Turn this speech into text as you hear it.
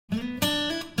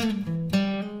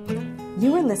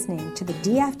You are listening to the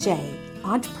DFJ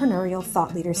Entrepreneurial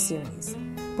Thought Leader Series,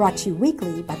 brought to you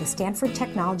weekly by the Stanford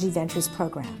Technology Ventures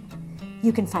Program.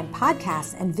 You can find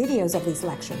podcasts and videos of these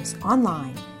lectures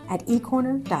online at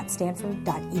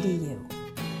ecorner.stanford.edu.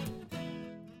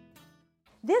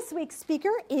 This week's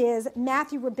speaker is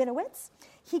Matthew Rabinowitz.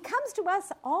 He comes to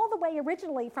us all the way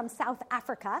originally from South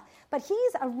Africa, but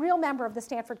he's a real member of the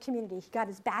Stanford community. He got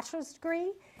his bachelor's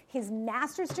degree, his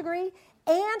master's degree,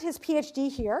 and his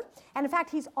PhD here. And in fact,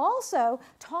 he's also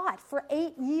taught for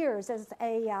 8 years as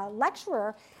a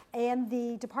lecturer in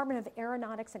the Department of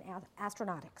Aeronautics and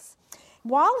Astronautics.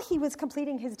 While he was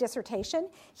completing his dissertation,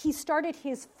 he started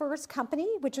his first company,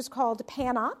 which is called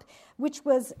PanOp, which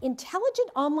was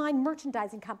intelligent online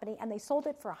merchandising company, and they sold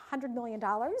it for $100 million.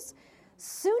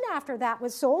 Soon after that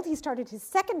was sold, he started his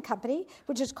second company,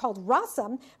 which is called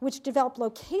Rossum, which developed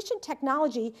location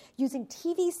technology using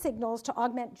TV signals to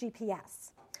augment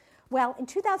GPS. Well, in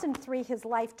 2003, his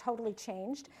life totally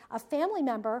changed. A family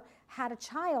member had a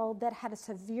child that had a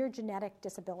severe genetic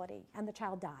disability, and the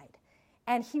child died.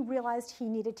 And he realized he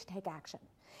needed to take action.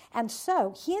 And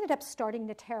so he ended up starting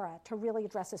Natera to really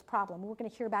address this problem. We're going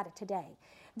to hear about it today.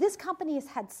 This company has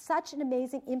had such an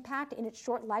amazing impact in its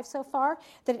short life so far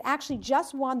that it actually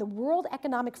just won the World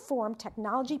Economic Forum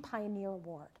Technology Pioneer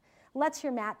Award. Let's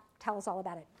hear Matt tell us all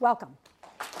about it. Welcome.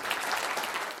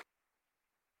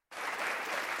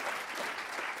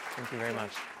 Thank you very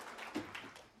much.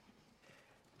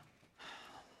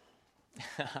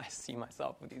 I see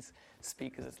myself with these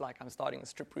speakers. It's like I'm starting a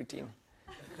strip routine.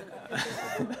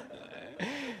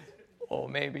 Or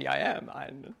maybe I am.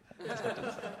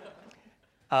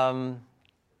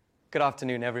 Good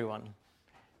afternoon, everyone.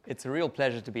 It's a real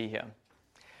pleasure to be here.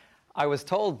 I was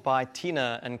told by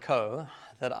Tina and Co.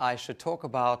 that I should talk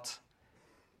about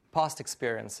past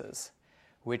experiences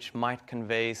which might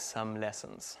convey some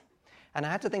lessons. And I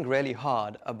had to think really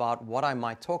hard about what I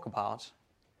might talk about,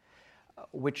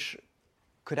 which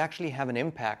could actually have an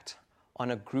impact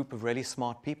on a group of really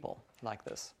smart people like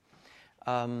this.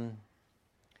 And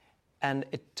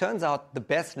it turns out the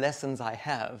best lessons I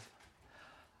have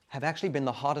actually been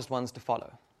the hardest ones to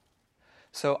follow.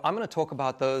 So I'm going to talk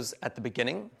about those at the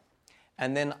beginning,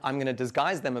 and then I'm going to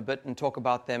disguise them a bit and talk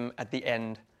about them at the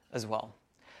end as well.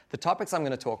 The topics I'm going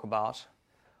to talk about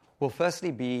will firstly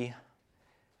be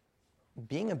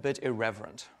being a bit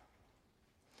irreverent,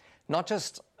 not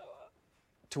just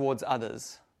towards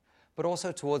others, but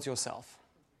also towards yourself,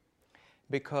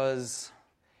 because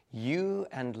you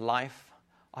and life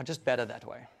are just better that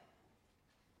way.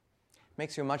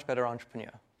 Makes you a much better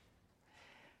entrepreneur.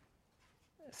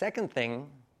 Second thing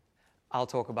I'll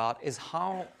talk about is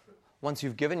how, once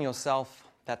you've given yourself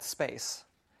that space,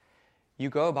 you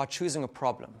go about choosing a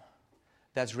problem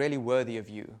that's really worthy of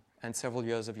you and several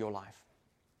years of your life.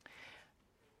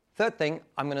 Third thing,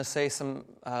 I'm going to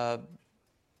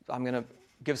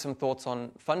give some thoughts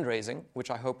on fundraising,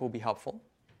 which I hope will be helpful.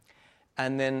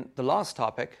 And then the last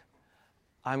topic,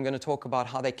 I'm going to talk about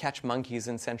how they catch monkeys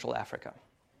in Central Africa.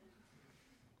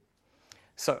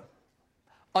 So,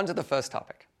 on to the first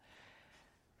topic.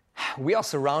 We are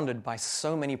surrounded by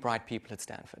so many bright people at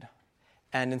Stanford.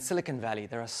 And in Silicon Valley,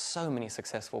 there are so many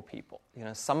successful people. You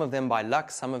know, some of them by luck,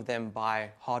 some of them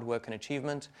by hard work and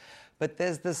achievement. But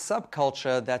there's this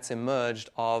subculture that's emerged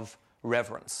of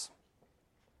reverence.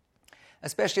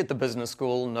 Especially at the business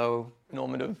school, no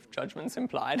normative judgments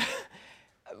implied.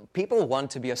 People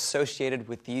want to be associated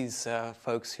with these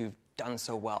folks who've done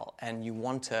so well, and you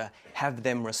want to have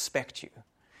them respect you.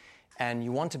 And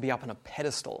you want to be up on a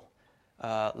pedestal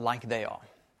like they are.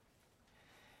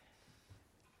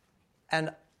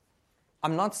 And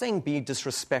I'm not saying be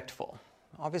disrespectful.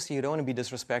 Obviously, you don't want to be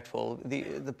disrespectful.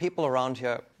 The people around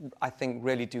here, I think,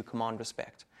 really do command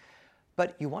respect.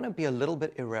 But you want to be a little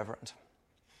bit irreverent,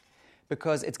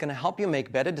 because it's going to help you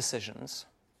make better decisions.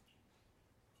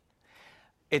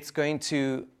 It's going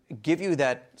to give you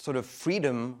that sort of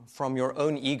freedom from your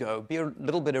own ego. Be a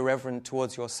little bit irreverent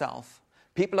towards yourself.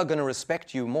 People are going to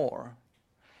respect you more,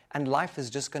 and life is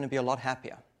just going to be a lot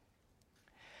happier.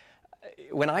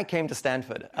 When I came to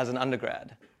Stanford as an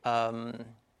undergrad,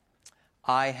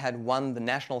 I had won the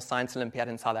National Science Olympiad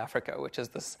in South Africa, which is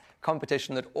this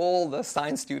competition that all the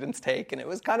science students take, and it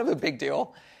was kind of a big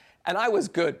deal. And I was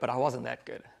good, but I wasn't that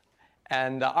good.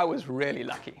 And I was really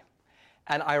lucky.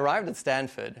 And I arrived at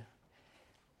Stanford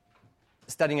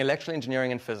studying electrical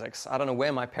engineering and physics. I don't know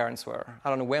where my parents were. I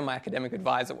don't know where my academic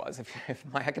advisor was. If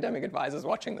my academic advisor is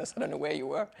watching this, I don't know where you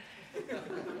were.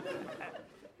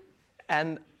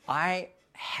 And I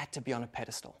had to be on a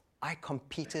pedestal. I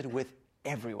competed with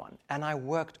everyone, and I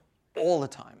worked all the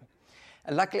time.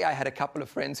 And luckily, I had a couple of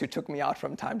friends who took me out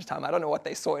from time to time. I don't know what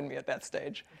they saw in me at that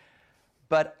stage.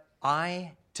 But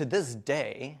I, to this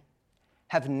day,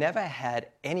 have never had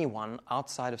anyone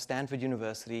outside of Stanford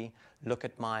University look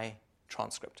at my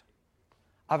transcript.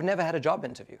 I've never had a job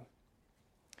interview.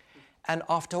 And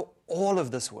after all of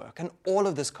this work and all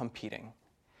of this competing,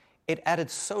 it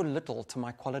added so little to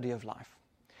my quality of life.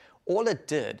 All it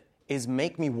did is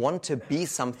make me want to be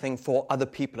something for other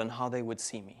people and how they would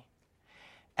see me.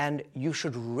 And you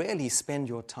should really spend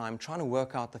your time trying to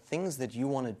work out the things that you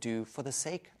want to do for the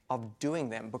sake of doing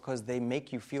them, because they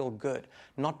make you feel good,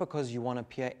 not because you want to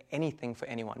appear anything for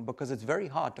anyone, because it's very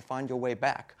hard to find your way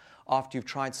back after you've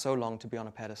tried so long to be on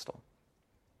a pedestal.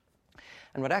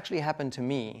 And what actually happened to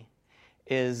me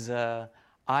is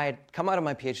I'd come out of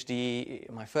my PhD,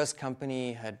 my first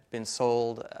company had been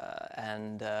sold,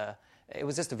 and it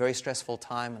was just a very stressful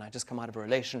time, and I'd just come out of a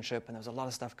relationship, and there was a lot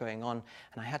of stuff going on,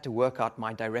 and I had to work out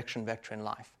my direction vector in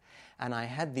life. And I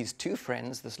had these two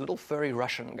friends, this little furry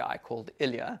Russian guy called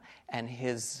Ilya, and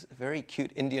his very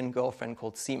cute Indian girlfriend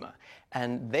called Seema.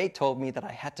 And they told me that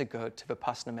I had to go to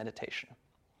Vipassana meditation.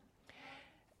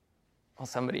 Well,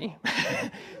 somebody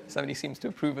seems to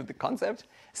approve of the concept.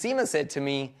 Seema said to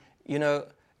me, you know,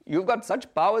 you've got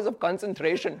such powers of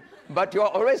concentration, but you're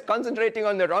always concentrating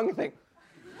on the wrong thing.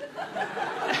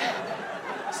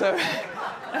 So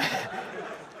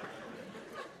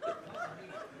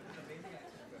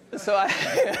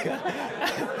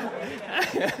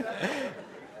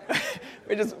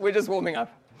we're just warming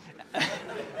up.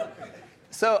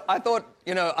 So I thought,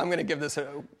 you know, I'm going to give this a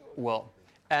whirl.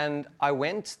 And I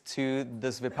went to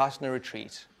this Vipassana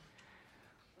retreat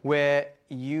where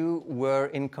you were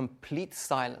in complete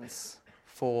silence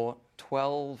for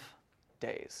 12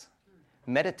 days,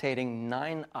 meditating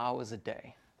 9 hours a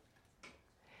day.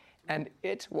 And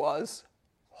it was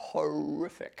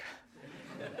horrific.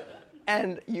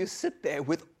 And you sit there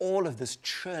with all of this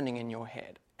churning in your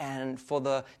head. And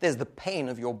there's the pain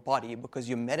of your body because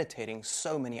you're meditating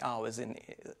so many hours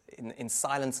in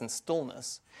silence and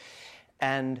stillness.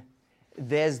 And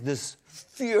there's this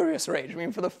furious rage. I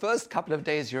mean, for the first couple of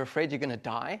days, you're afraid you're going to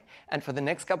die. And for the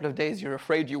next couple of days, you're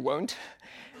afraid you won't.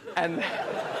 And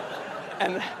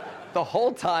the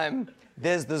whole time,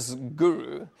 there's this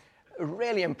guru, a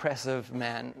really impressive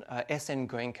man, S.N.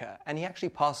 Goenka, and he actually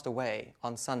passed away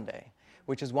on Sunday,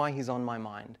 which is why he's on my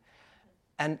mind.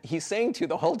 And he's saying to you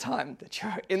the whole time that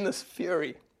you're in this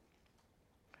fury.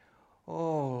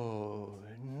 Oh,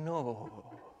 no.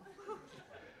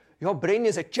 Your brain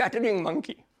is a chattering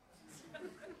monkey.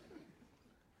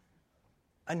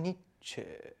 Anicca.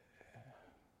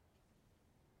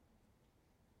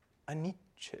 Anicca.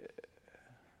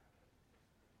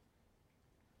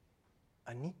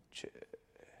 Anicca.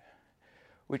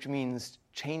 Which means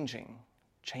changing,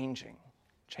 changing,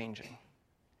 changing.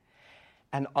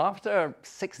 And after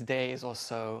 6 days or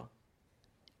so,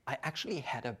 I actually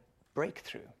had a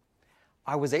breakthrough.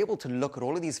 I was able to look at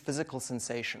all of these physical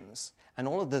sensations and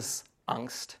all of this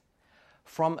angst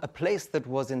from a place that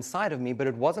was inside of me, but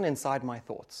it wasn't inside my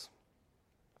thoughts.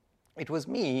 It was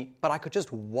me, but I could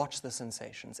just watch the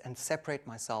sensations and separate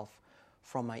myself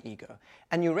from my ego.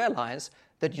 And you realize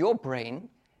that your brain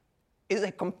is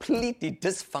a completely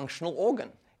dysfunctional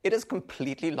organ. It has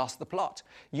completely lost the plot.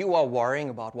 You are worrying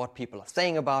about what people are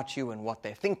saying about you and what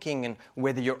they're thinking and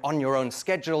whether you're on your own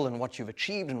schedule and what you've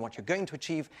achieved and what you're going to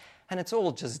achieve. And it's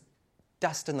all just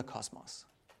dust in the cosmos.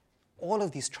 All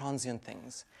of these transient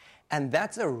things. And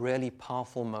that's a really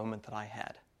powerful moment that I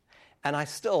had. And I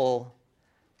still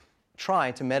try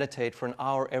to meditate for an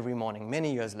hour every morning,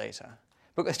 many years later,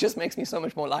 because it just makes me so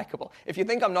much more likable. If you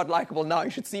think I'm not likable now, you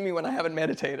should see me when I haven't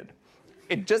meditated.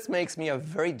 It just makes me a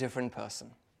very different person.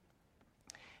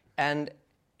 And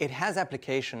it has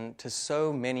application to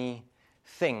so many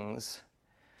things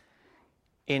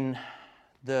in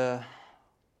the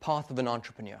path of an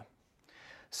entrepreneur.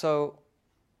 So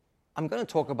I'm going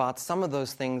to talk about some of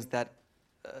those things that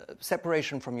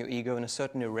separation from your ego and a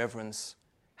certain irreverence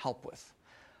help with.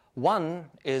 One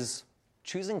is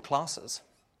choosing classes.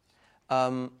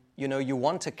 You know, you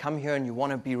want to come here and you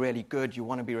want to be really good, you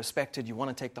want to be respected, you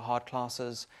want to take the hard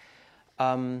classes,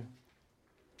 and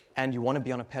you want to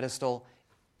be on a pedestal.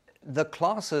 The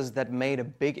classes that made a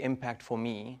big impact for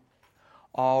me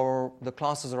are the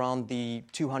classes around the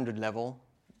 200 level,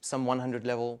 some 100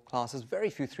 level classes, very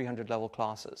few 300 level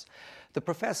classes. The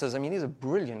professors, I mean, these are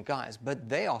brilliant guys, but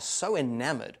they are so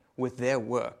enamored with their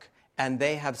work and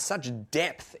they have such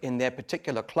depth in their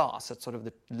particular class at sort of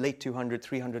the late 200,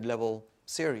 300 level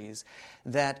series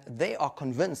that they are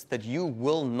convinced that you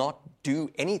will not do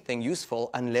anything useful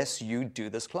unless you do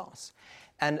this class.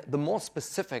 And the more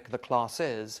specific the class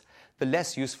is, the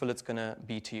less useful it's going to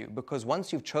be to you. Because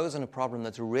once you've chosen a problem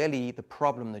that's really the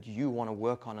problem that you want to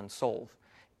work on and solve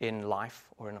in life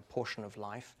or in a portion of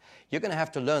life, you're going to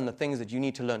have to learn the things that you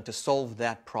need to learn to solve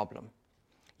that problem.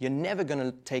 You're never going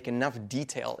to take enough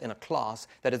detail in a class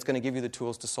that it's going to give you the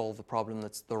tools to solve the problem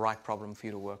that's the right problem for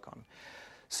you to work on.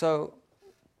 So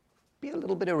be a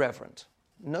little bit irreverent.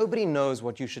 Nobody knows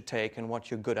what you should take and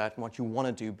what you're good at and what you want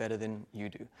to do better than you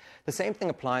do. The same thing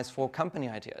applies for company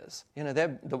ideas. You know,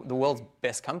 the world's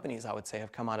best companies, I would say,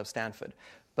 have come out of Stanford.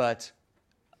 But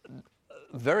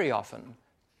very often,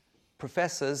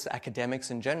 professors, academics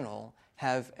in general,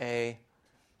 have a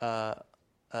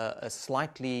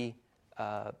slightly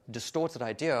distorted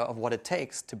idea of what it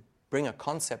takes to bring a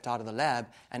concept out of the lab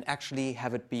and actually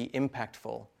have it be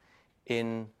impactful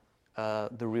in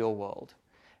the real world.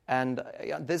 And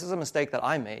this is a mistake that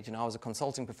I made. You know, I was a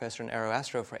consulting professor in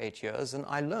aeroastro for 8 years, and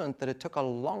I learned that it took a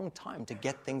long time to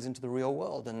get things into the real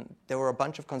world. And there were a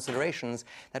bunch of considerations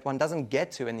that one doesn't get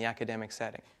to in the academic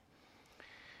setting.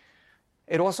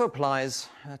 It also applies,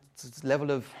 this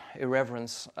level of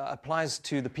irreverence, applies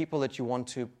to the people that you want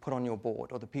to put on your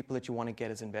board or the people that you want to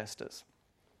get as investors.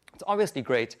 It's obviously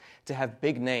great to have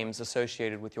big names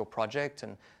associated with your project,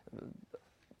 and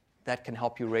that can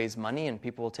help you raise money and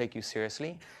people will take you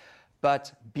seriously.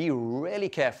 But be really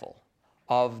careful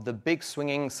of the big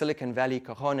swinging Silicon Valley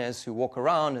cojones who walk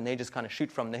around and they just kind of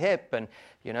shoot from the hip, and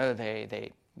you know,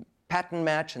 they pattern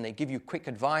match and they give you quick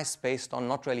advice based on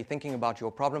not really thinking about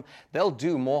your problem. They'll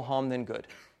do more harm than good.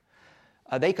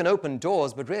 They can open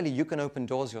doors, but really you can open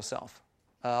doors yourself.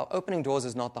 Opening doors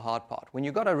is not the hard part. When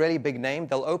you've got a really big name,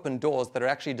 they'll open doors that are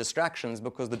actually distractions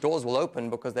because the doors will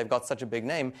open because they've got such a big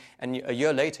name, and a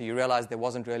year later you realize there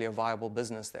wasn't really a viable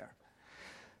business there.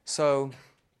 So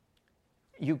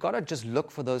you've got to just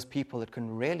look for those people that can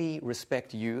really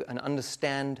respect you and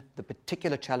understand the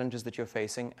particular challenges that you're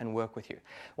facing and work with you.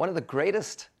 One of the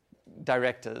greatest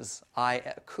directors,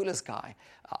 coolest guy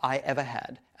I ever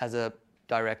had as a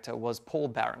director was Paul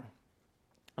Barron.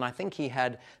 And I think he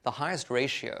had the highest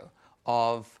ratio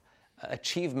of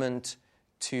achievement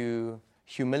to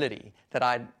humility that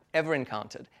I'd ever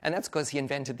encountered. And that's because he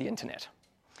invented the internet.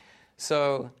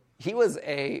 So he was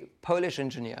a Polish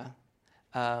engineer,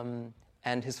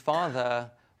 and his father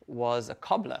was a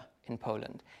cobbler in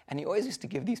Poland. And he always used to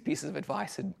give these pieces of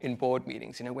advice in board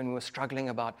meetings. You know, when we were struggling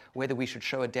about whether we should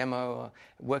show a demo or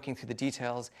working through the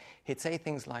details, he'd say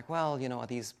things like, well, you know, are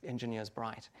these engineers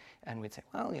bright? And we'd say,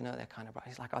 well, you know, they're kind of bright.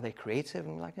 He's like, are they creative?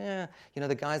 And we're like, yeah, you know,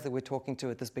 the guys that we're talking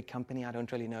to at this big company, I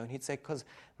don't really know. And he'd say, because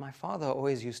my father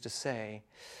always used to say,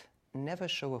 never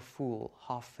show a fool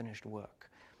half-finished work.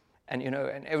 And, you know,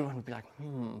 and everyone would be like,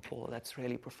 Paul, that's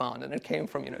really profound. And it came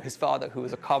from, you know, his father, who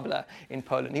was a cobbler in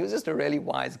Poland. He was just a really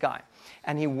wise guy.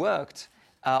 And he worked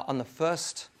on the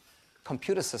first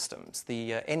computer systems,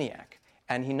 the ENIAC.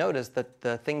 And he noticed that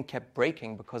the thing kept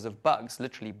breaking because of bugs,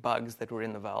 literally bugs that were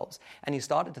in the valves. And he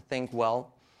started to think,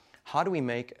 well, how do we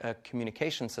make a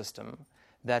communication system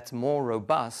that's more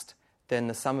robust than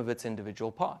the sum of its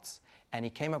individual parts? And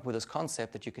he came up with this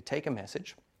concept that you could take a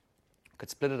message, could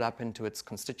split it up into its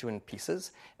constituent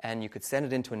pieces, and you could send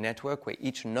it into a network where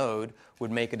each node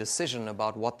would make a decision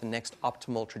about what the next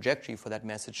optimal trajectory for that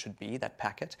message should be, that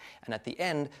packet. And at the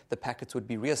end, the packets would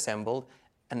be reassembled,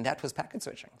 and that was packet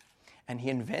switching. And he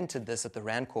invented this at the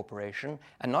RAND Corporation.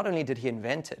 And not only did he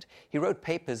invent it, he wrote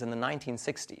papers in the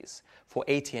 1960s for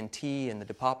AT&T and the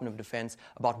Department of Defense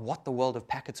about what the world of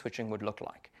packet switching would look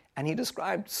like. And he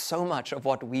described so much of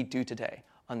what we do today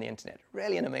on the internet.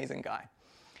 Really an amazing guy.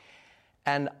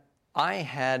 And I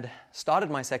had started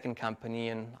my second company,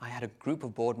 and I had a group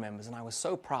of board members, and I was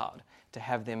so proud to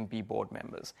have them be board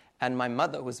members. And my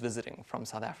mother was visiting from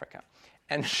South Africa,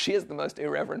 and she is the most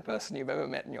irreverent person you've ever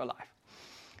met in your life.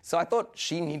 So I thought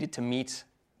she needed to meet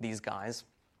these guys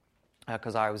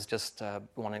because I was just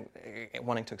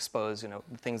wanting to expose, you know,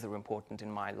 things that were important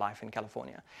in my life in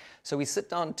California. So we sit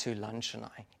down to lunch, and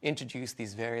I introduce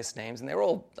these various names, and they're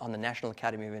all on the National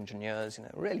Academy of Engineers, you know,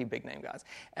 really big name guys.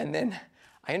 And then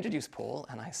I introduce Paul,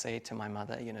 and I say to my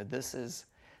mother, you know, this is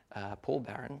Paul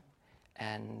Barron,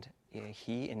 and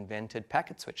he invented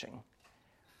packet switching,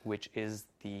 which is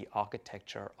the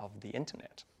architecture of the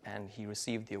internet. And he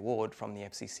received the award from the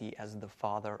FCC as the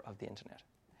father of the internet.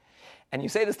 And you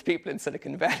say this to people in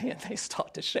Silicon Valley, and they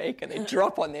start to shake, and they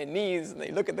drop on their knees, and they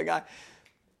look at the guy.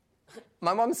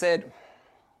 My mom said,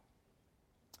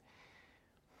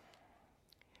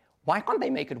 why can't they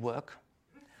make it work?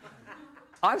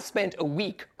 I've spent a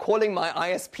week calling my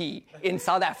ISP in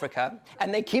South Africa,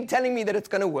 and they keep telling me that it's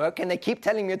going to work, and they keep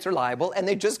telling me it's reliable, and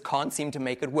they just can't seem to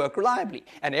make it work reliably.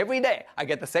 And every day I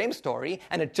get the same story,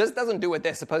 and it just doesn't do what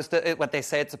what they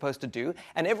say it's supposed to do.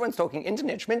 And everyone's talking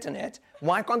internet, schminternet.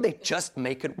 Why can't they just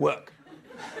make it work?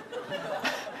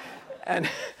 And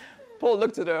Paul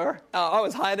looked at her. I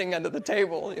was hiding under the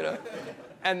table,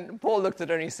 And Paul looked at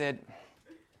her and he said,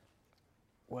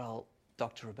 "Well,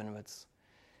 Dr. Rabinowitz,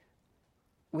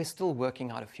 we're still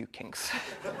working out a few kinks."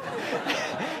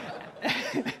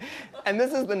 And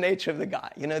this is the nature of the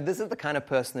guy. This is the kind of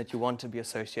person that you want to be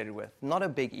associated with. Not a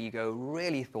big ego,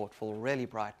 really thoughtful, really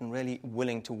bright, and really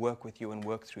willing to work with you and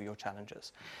work through your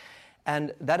challenges.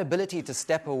 And that ability to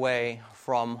step away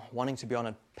from wanting to be on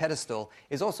a pedestal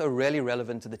is also really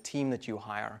relevant to the team that you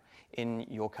hire in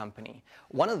your company.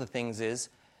 One of the things is,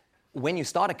 when you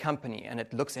start a company and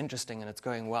it looks interesting and it's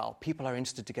going well, people are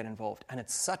interested to get involved. And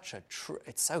it's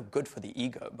it's so good for the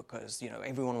ego because,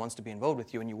 everyone wants to be involved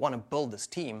with you and you want to build this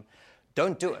team.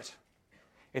 Don't do it.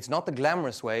 It's not the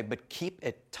glamorous way, but keep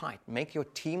it tight. Make your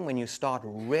team, when you start,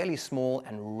 really small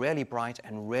and really bright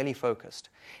and really focused.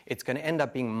 It's going to end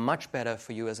up being much better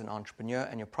for you as an entrepreneur,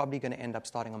 and you're probably going to end up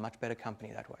starting a much better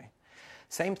company that way.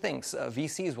 Same things.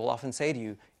 VCs will often say to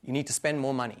you, you need to spend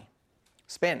more money.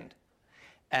 Spend.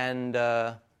 And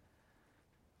the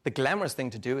glamorous thing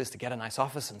to do is to get a nice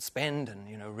office and spend and,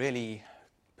 really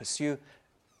pursue.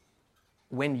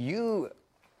 When you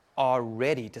are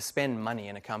ready to spend money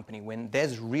in a company, when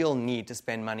there's real need to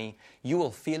spend money, you will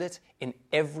feel it in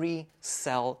every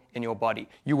cell in your body.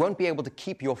 You won't be able to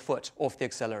keep your foot off the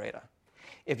accelerator.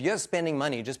 If you're spending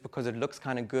money just because it looks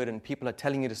kind of good and people are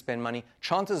telling you to spend money,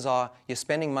 chances are you're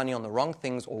spending money on the wrong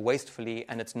things or wastefully,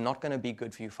 and it's not going to be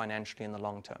good for you financially in the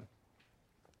long term.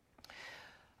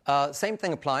 Same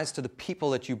thing applies to the people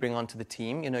that you bring onto the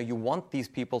team. You want these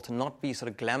people to not be sort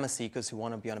of glamour seekers who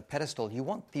want to be on a pedestal. You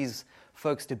want these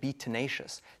folks to be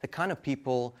tenacious, the kind of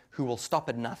people who will stop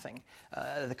at nothing,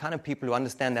 the kind of people who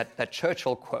understand that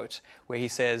Churchill quote where he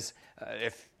says,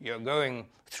 if you're going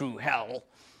through hell,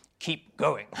 keep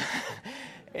going.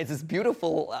 It's this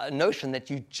beautiful notion that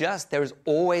there is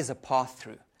always a path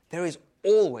through. There is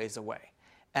always a way.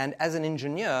 And as an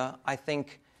engineer, I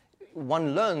think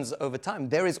one learns over time,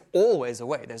 there is always a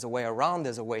way. There's a way around,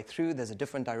 there's a way through, there's a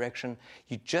different direction.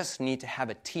 You just need to have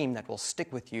a team that will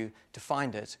stick with you to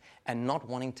find it and not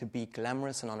wanting to be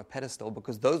glamorous and on a pedestal,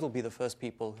 because those will be the first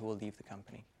people who will leave the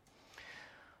company.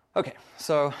 Okay,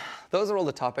 so those are all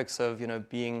the topics of,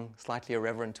 being slightly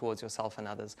irreverent towards yourself and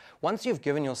others. Once you've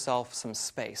given yourself some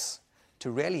space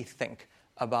to really think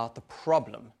about the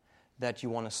problem that you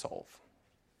want to solve,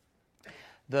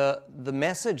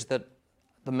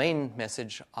 the main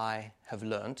message I have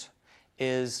learned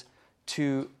is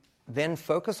to then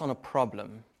focus on a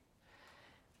problem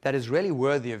that is really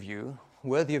worthy of you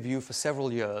for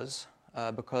several years,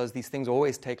 because these things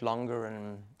always take longer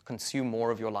and consume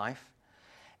more of your life,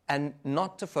 and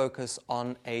not to focus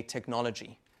on a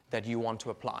technology that you want to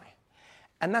apply.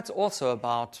 And that's also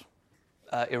about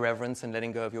irreverence and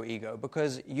letting go of your ego,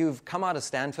 because you've come out of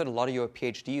Stanford, a lot of you are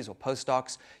PhDs or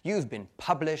postdocs, you've been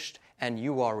published, and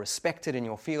you are respected in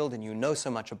your field, and you know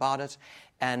so much about it,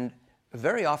 and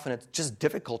very often it's just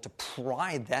difficult to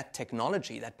pry that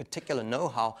technology, that particular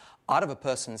know-how, out of a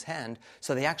person's hand,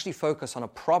 so they actually focus on a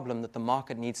problem that the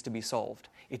market needs to be solved.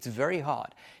 It's very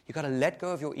hard. You've got to let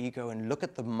go of your ego and look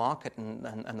at the market and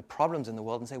the problems in the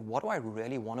world and say, what do I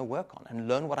really want to work on? And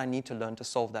learn what I need to learn to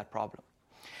solve that problem.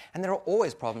 And there are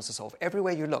always problems to solve.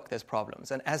 Everywhere you look, there's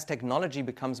problems. And as technology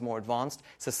becomes more advanced,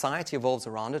 society evolves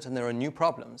around it, and there are new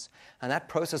problems. And that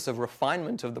process of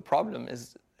refinement of the problem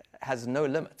has no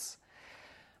limits.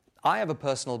 I have a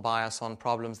personal bias on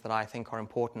problems that I think are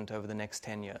important over the next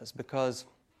 10 years, because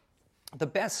the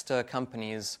best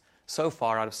companies so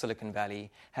far out of Silicon Valley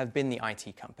have been the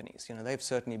IT companies. They've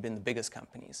certainly been the biggest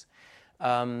companies.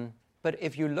 But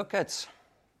if you look at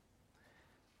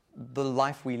the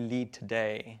life we lead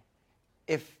today,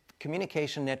 if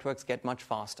communication networks get much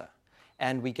faster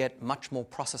and we get much more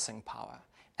processing power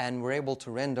and we're able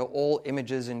to render all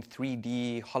images in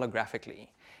 3D holographically,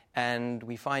 and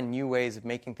we find new ways of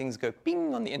making things go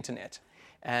ping on the internet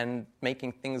and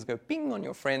making things go ping on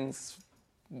your friends'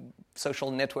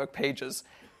 social network pages,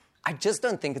 I just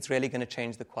don't think it's really going to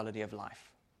change the quality of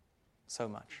life so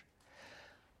much.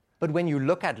 But when you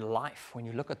look at life, when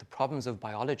you look at the problems of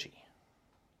biology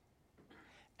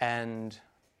and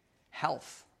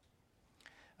health,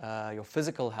 your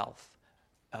physical health,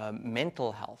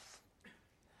 mental health,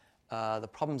 the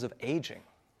problems of aging,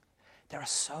 there are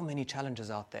so many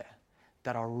challenges out there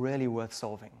that are really worth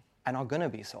solving and are going to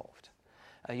be solved.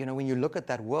 When you look at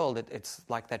that world, it's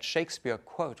like that Shakespeare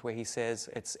quote where he says,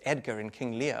 it's Edgar in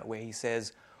King Lear, where he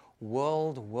says,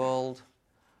 "World, world,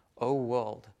 O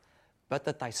world, but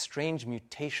that thy strange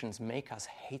mutations make us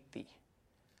hate thee,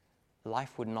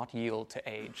 life would not yield to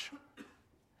age."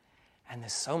 And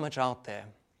there's so much out there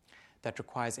that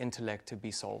requires intellect to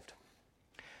be solved.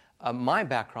 My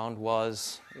background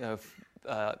was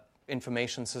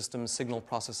information systems, signal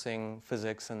processing,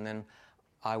 physics, and then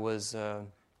I was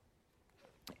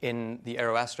in the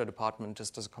Aeroastro department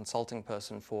just as a consulting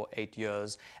person for 8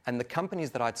 years. And the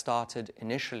companies that I'd started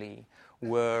initially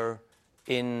were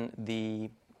in the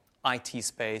IT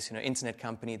space, internet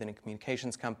company, then a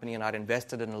communications company, and I'd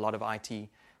invested in a lot of IT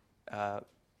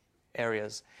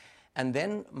areas. And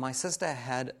then my sister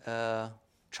had a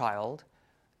child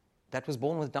that was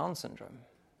born with Down syndrome.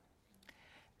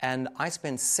 And I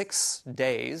spent 6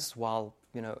 days while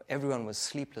everyone was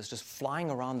sleepless, just flying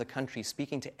around the country,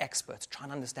 speaking to experts, trying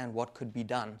to understand what could be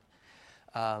done.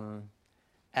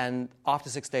 And after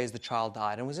 6 days, the child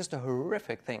died. And it was just a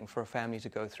horrific thing for a family to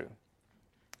go through.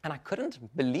 And I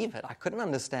couldn't believe it. I couldn't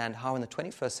understand how in the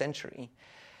 21st century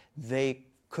they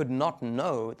could not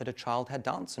know that a child had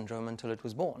Down syndrome until it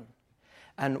was born.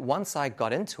 And once I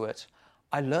got into it,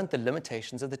 I learned the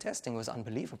limitations of the testing was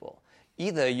unbelievable.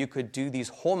 Either you could do these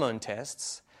hormone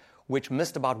tests, which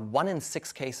missed about 1 in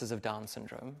 6 cases of Down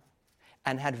syndrome,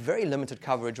 and had very limited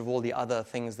coverage of all the other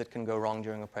things that can go wrong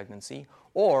during a pregnancy,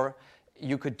 or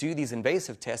you could do these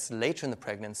invasive tests later in the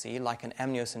pregnancy, like an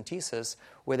amniocentesis,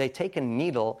 where they take a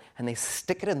needle and they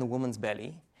stick it in the woman's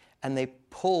belly, and they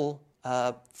pull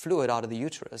fluid out of the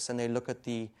uterus, and they look at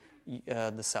the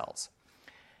cells.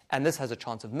 And this has a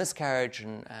chance of miscarriage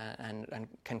and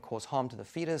can cause harm to the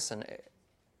fetus, and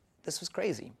this was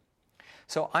crazy.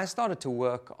 So I started to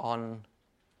work on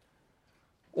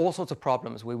all sorts of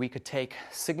problems where we could take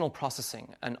signal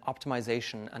processing and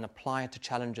optimization and apply it to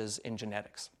challenges in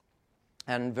genetics.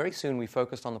 And very soon we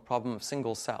focused on the problem of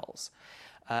single cells.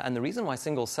 And the reason why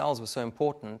single cells were so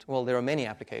important, well, there are many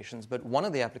applications, but one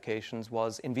of the applications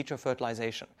was in vitro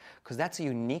fertilization, because that's a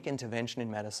unique intervention in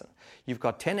medicine. You've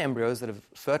got 10 embryos that have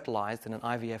fertilized in an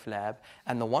IVF lab,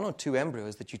 and the 1 or 2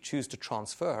 embryos that you choose to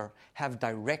transfer have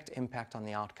direct impact on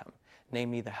the outcome,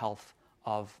 namely the health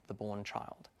of the born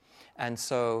child. And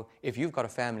so if you've got a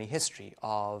family history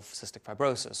of cystic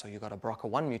fibrosis, or you've got a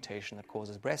BRCA1 mutation that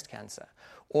causes breast cancer,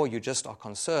 or you just are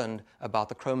concerned about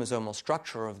the chromosomal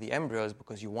structure of the embryos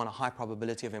because you want a high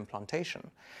probability of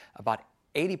implantation, about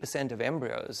 80% of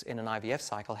embryos in an IVF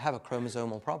cycle have a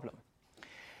chromosomal problem.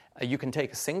 You can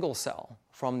take a single cell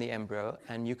from the embryo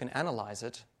and you can analyze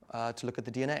it to look at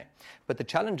the DNA. But the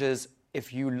challenge is,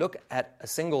 if you look at a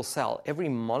single cell, every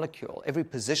molecule, every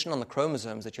position on the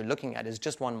chromosomes that you're looking at is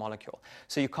just one molecule.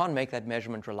 So you can't make that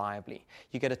measurement reliably.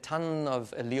 You get a ton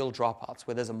of allele dropouts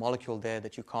where there's a molecule there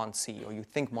that you can't see, or you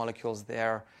think molecules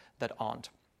there that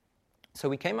aren't. So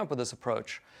we came up with this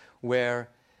approach where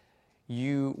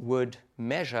you would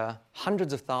measure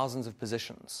hundreds of thousands of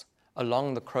positions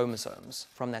along the chromosomes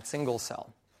from that single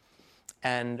cell.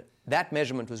 And that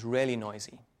measurement was really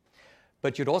noisy.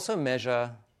 But you'd also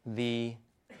measure the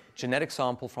genetic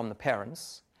sample from the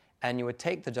parents, and you would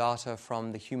take the data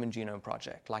from the Human Genome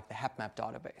Project, like the HapMap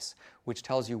database, which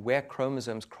tells you where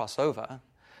chromosomes cross over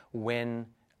when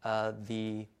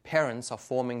the parents are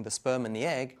forming the sperm and the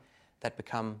egg that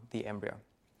become the embryo.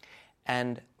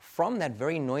 And from that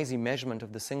very noisy measurement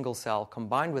of the single cell,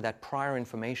 combined with that prior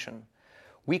information,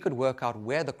 we could work out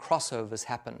where the crossovers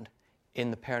happened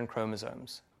in the parent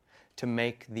chromosomes to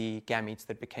make the gametes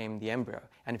that became the embryo.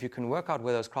 And if you can work out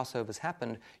where those crossovers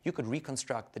happened, you could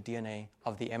reconstruct the DNA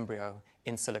of the embryo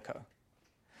in silico.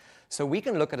 So we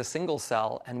can look at a single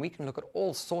cell, and we can look at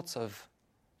all sorts of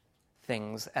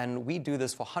things, and we do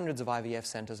this for hundreds of IVF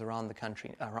centers around the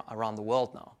country, around the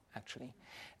world now, actually.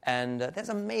 And there's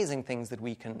amazing things that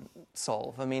we can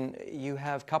solve. I mean, you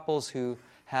have couples who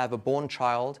have a born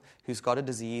child who's got a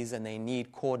disease, and they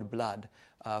need cord blood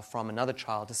from another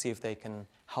child to see if they can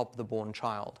help the born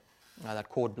child. That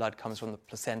cord blood comes from the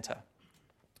placenta.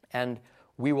 And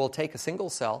we will take a single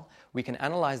cell. We can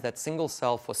analyze that single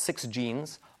cell for 6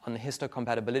 genes on the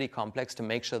histocompatibility complex to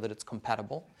make sure that it's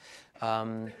compatible.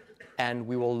 And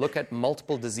we will look at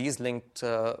multiple disease-linked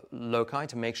loci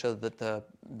to make sure that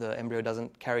the embryo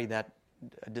doesn't carry that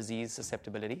disease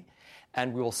susceptibility.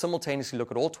 And we will simultaneously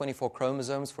look at all 24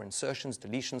 chromosomes for insertions,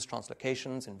 deletions,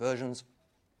 translocations, inversions,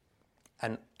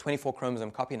 and 24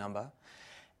 chromosome copy number.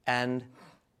 And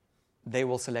they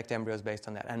will select embryos based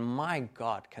on that. And my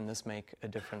God, can this make a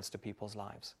difference to people's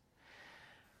lives.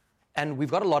 And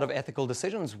we've got a lot of ethical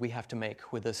decisions we have to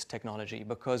make with this technology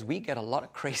because we get a lot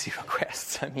of crazy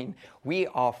requests. I mean, we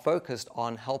are focused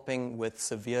on helping with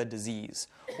severe disease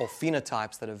or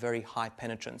phenotypes that are very high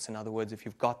penetrance. In other words, if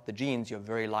you've got the genes, you're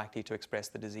very likely to express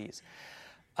the disease.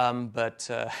 But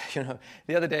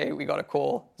the other day we got a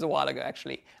call, it was a while ago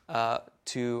actually,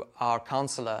 to our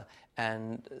counselor,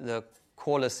 and the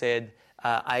caller said,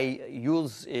 I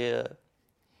use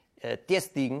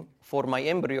testing for my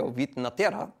embryo with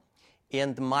Natera,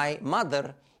 and my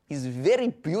mother is very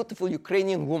beautiful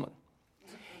Ukrainian woman.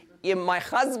 And my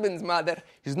husband's mother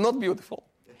is not beautiful.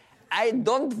 I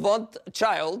don't want a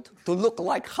child to look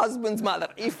like husband's mother.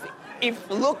 If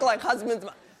look like husband's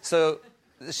mother. So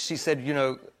she said,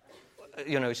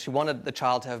 she wanted the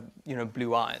child to have,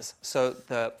 blue eyes. So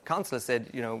the counselor said,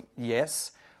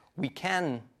 yes, we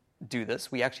can do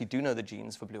this. We actually do know the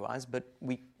genes for blue eyes, but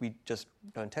we just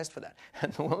don't test for that.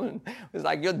 And the woman was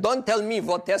like, you don't tell me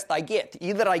what test I get.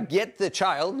 Either I get the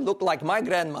child look like my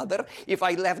grandmother. If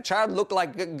I have a child look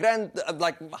like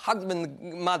husband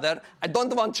mother, I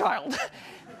don't want child.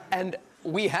 And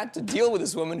we had to deal with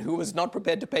this woman who was not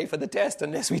prepared to pay for the test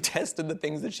unless we tested the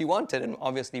things that she wanted, and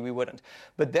obviously we wouldn't.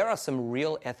 But there are some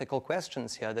real ethical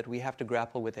questions here that we have to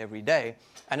grapple with every day,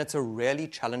 and it's a really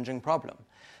challenging problem.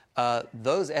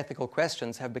 Those ethical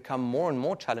questions have become more and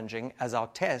more challenging as our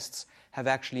tests have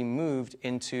actually moved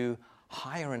into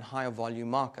higher and higher volume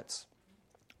markets.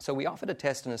 So we offered a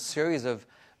test in a series of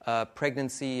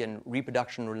pregnancy and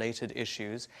reproduction-related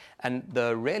issues, and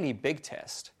the really big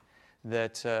test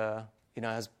that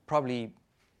has probably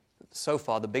so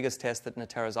far the biggest test that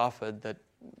Natera has offered that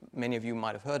many of you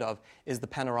might have heard of is the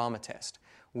panorama test,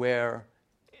 where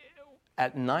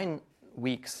at 9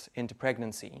 weeks into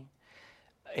pregnancy,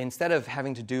 instead of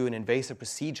having to do an invasive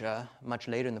procedure much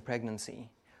later in the pregnancy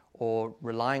or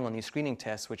relying on these screening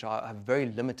tests, which have very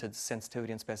limited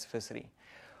sensitivity and specificity,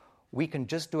 we can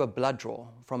just do a blood draw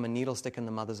from a needle stick in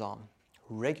the mother's arm,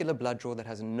 regular blood draw that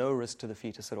has no risk to the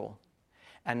fetus at all.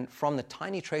 And from the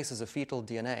tiny traces of fetal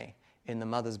DNA in the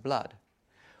mother's blood,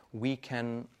 we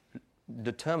can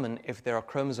determine if there are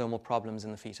chromosomal problems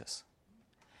in the fetus.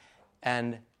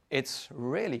 And it's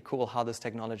really cool how this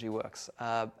technology works.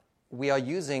 We are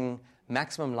using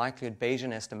maximum likelihood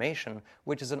Bayesian estimation,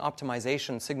 which is an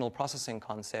optimization signal processing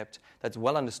concept that's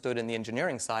well understood in the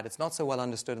engineering side. It's not so well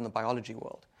understood in the biology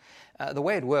world. The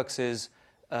way it works is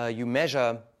you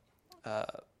measure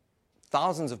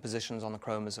thousands of positions on the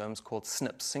chromosomes called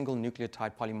SNPs, single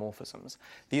nucleotide polymorphisms.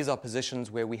 These are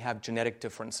positions where we have genetic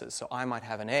differences. So I might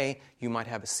have an A, you might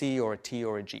have a C or a T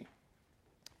or a G.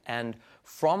 And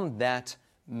from that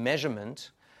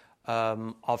measurement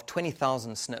of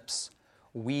 20,000 SNPs,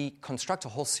 we construct a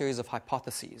whole series of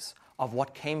hypotheses of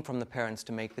what came from the parents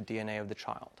to make the DNA of the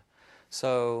child.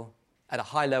 So at a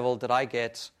high level, did I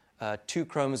get 2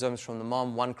 chromosomes from the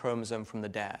mom, 1 chromosome from the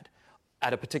dad,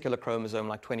 at a particular chromosome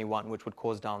like 21, which would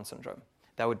cause Down syndrome?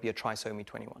 That would be a trisomy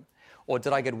 21. Or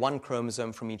did I get 1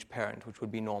 chromosome from each parent, which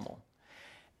would be normal?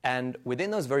 And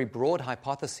within those very broad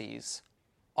hypotheses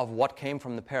of what came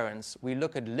from the parents, we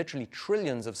look at literally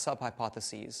trillions of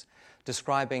sub-hypotheses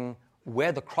describing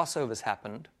where the crossovers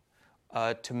happened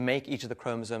to make each of the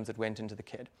chromosomes that went into the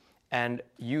kid. And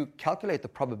you calculate the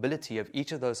probability of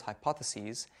each of those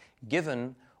hypotheses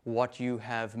given what you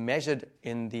have measured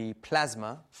in the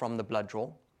plasma from the blood draw,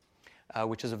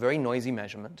 which is a very noisy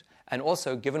measurement, and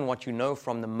also given what you know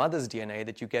from the mother's DNA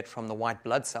that you get from the white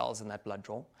blood cells in that blood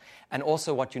draw, and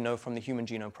also what you know from the Human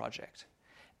Genome Project.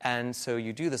 And so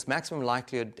you do this maximum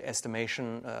likelihood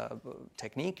estimation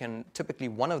technique, and typically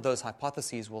one of those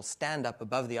hypotheses will stand up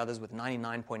above the others with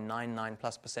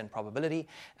 99.99+% probability,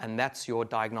 and that's your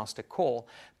diagnostic call.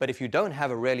 But if you don't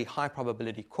have a really high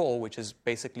probability call, which is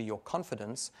basically your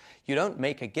confidence, you don't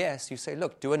make a guess. You say,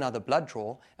 look, do another blood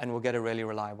draw, and we'll get a really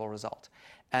reliable result.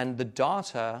 And the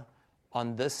data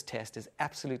on this test is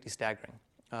absolutely staggering.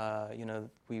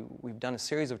 We've done a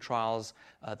series of trials.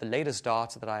 The latest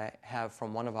data that I have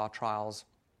from one of our trials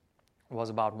was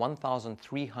about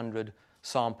 1,300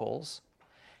 samples.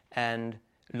 And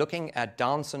looking at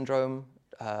Down syndrome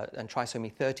and trisomy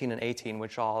 13 and 18,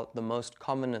 which are the most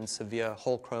common and severe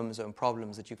whole chromosome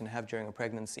problems that you can have during a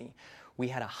pregnancy, we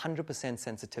had 100%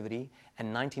 sensitivity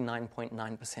and 99.9%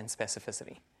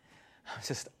 specificity.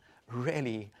 Just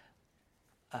really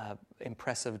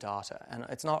impressive data. And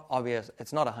it's not obvious,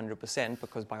 it's not 100%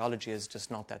 because biology is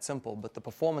just not that simple, but the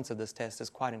performance of this test is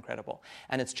quite incredible.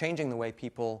 And it's changing the way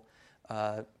people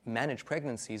manage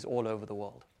pregnancies all over the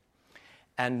world.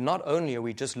 And not only are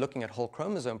we just looking at whole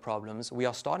chromosome problems, we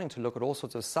are starting to look at all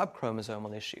sorts of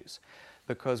subchromosomal issues,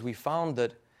 because we found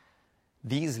that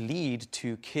these lead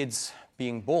to kids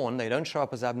being born. They don't show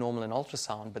up as abnormal in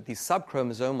ultrasound, but these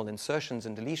subchromosomal insertions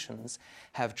and deletions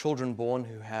have children born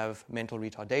who have mental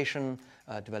retardation,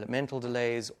 developmental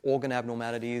delays, organ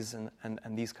abnormalities, and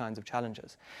these kinds of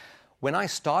challenges. When I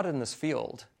started in this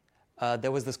field,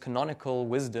 there was this canonical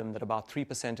wisdom that about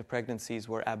 3% of pregnancies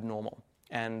were abnormal.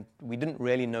 And we didn't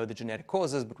really know the genetic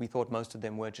causes, but we thought most of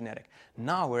them were genetic.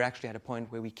 Now we're actually at a point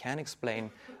where we can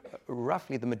explain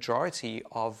roughly the majority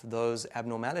of those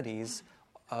abnormalities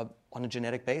on a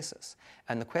genetic basis.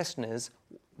 And the question is,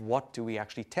 what do we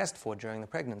actually test for during the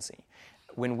pregnancy?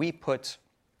 When we put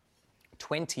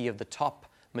 20 of the top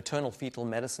maternal fetal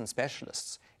medicine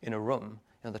specialists in a room,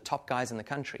 the top guys in the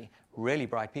country, really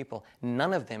bright people,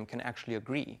 none of them can actually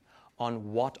agree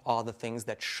on what are the things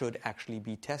that should actually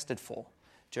be tested for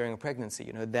during a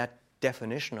pregnancy. That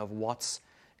definition of what's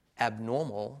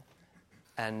abnormal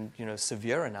and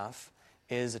severe enough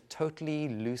is a totally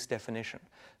loose definition.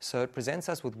 So it presents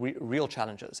us with real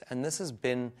challenges. And this has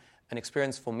been an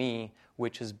experience for me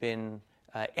which has been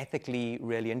ethically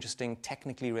really interesting,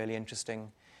 technically really interesting.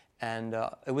 And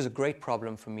it was a great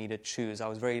problem for me to choose. I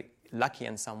was very lucky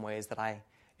in some ways that I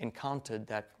encountered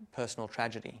that personal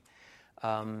tragedy.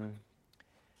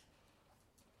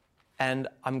 And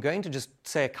I'm going to just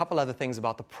say a couple other things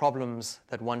about the problems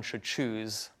that one should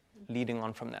choose leading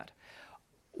on from that.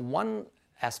 One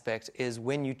aspect is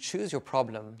when you choose your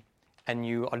problem and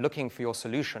you are looking for your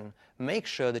solution, make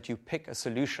sure that you pick a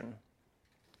solution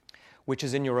which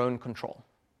is in your own control.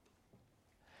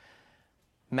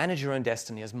 Manage your own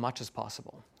destiny as much as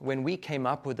possible. When we came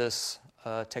up with this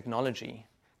technology,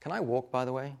 can I walk, by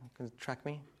the way? Can you track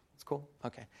me? It's cool?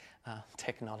 Okay.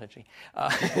 Technology.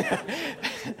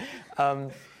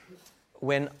 When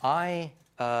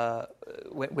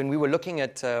we were looking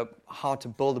at how to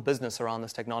build a business around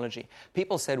this technology,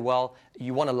 people said, well,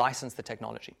 you want to license the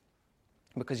technology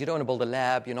because you don't want to build a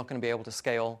lab, you're not going to be able to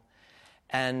scale.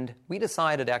 And we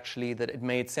decided actually that it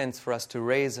made sense for us to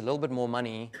raise a little bit more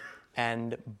money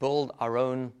and build our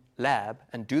own lab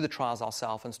and do the trials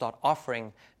ourselves and start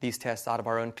offering these tests out of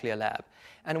our own clear lab.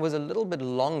 And it was a little bit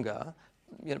longer.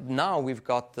 Now we've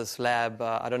got this lab,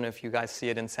 I don't know if you guys see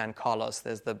it in San Carlos.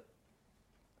 There's the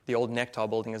old Nectar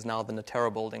building is now the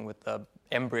Natera building with the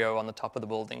embryo on the top of the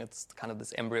building. It's kind of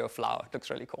this embryo flower. It looks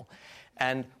really cool.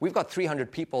 And we've got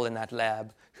 300 people in that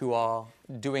lab who are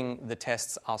doing the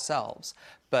tests ourselves.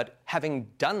 But having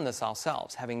done this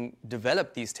ourselves, having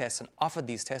developed these tests and offered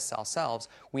these tests ourselves,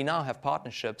 we now have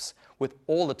partnerships with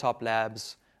all the top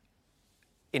labs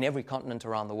in every continent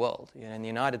around the world. In the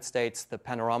United States, the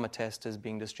Panorama test is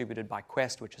being distributed by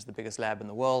Quest, which is the biggest lab in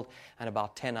the world, and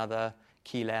about 10 other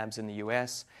key labs in the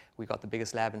US. We've got the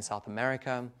biggest lab in South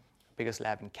America, biggest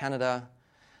lab in Canada,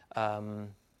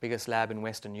 biggest lab in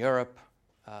Western Europe,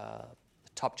 the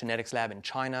top genetics lab in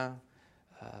China,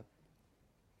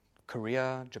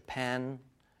 Korea, Japan,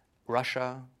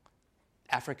 Russia,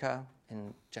 Africa,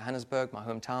 in Johannesburg, my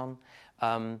hometown.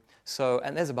 And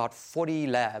there's about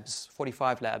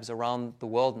 45 labs around the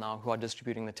world now who are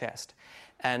distributing the test.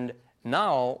 And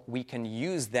now we can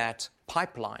use that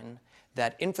pipeline,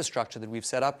 that infrastructure that we've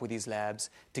set up with these labs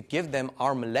to give them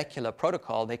our molecular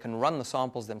protocol. They can run the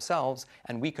samples themselves,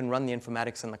 and we can run the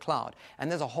informatics in the cloud. And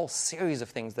there's a whole series of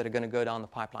things that are going to go down the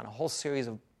pipeline, a whole series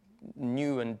of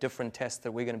new and different tests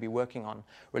that we're going to be working on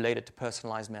related to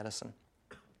personalized medicine.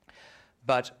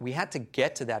 But we had to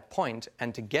get to that point,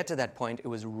 and to get to that point, it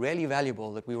was really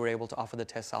valuable that we were able to offer the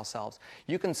tests ourselves.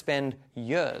 You can spend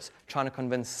years trying to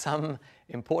convince some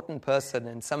important person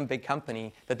in some big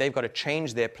company that they've got to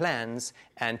change their plans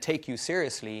and take you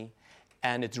seriously,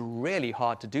 and it's really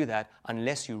hard to do that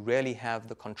unless you really have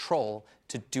the control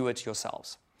to do it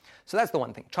yourselves. So that's the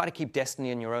one thing. Try to keep destiny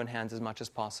in your own hands as much as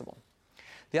possible.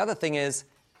 The other thing is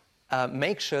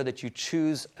make sure that you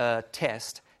choose a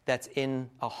test that's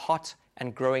in a hot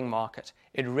and growing market.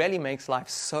 It really makes life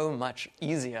so much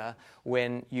easier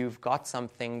when you've got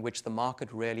something which the market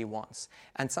really wants.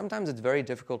 And sometimes it's very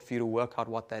difficult for you to work out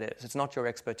what that is. It's not your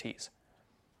expertise.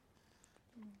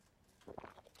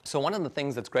 So one of the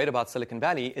things that's great about Silicon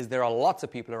Valley is there are lots of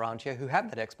people around here who have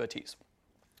that expertise.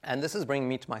 And this is bringing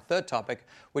me to my third topic,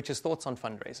 which is thoughts on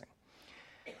fundraising.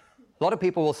 A lot of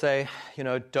people will say,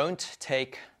 don't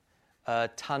take a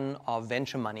ton of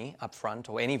venture money up front,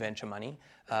 or any venture money.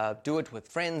 Do it with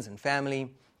friends and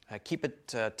family. Keep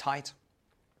it tight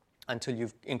until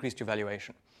you've increased your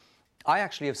valuation. I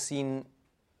actually have seen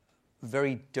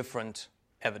very different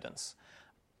evidence.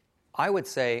 I would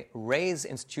say raise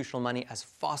institutional money as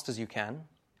fast as you can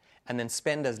and then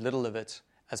spend as little of it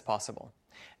as possible.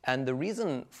 And the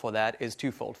reason for that is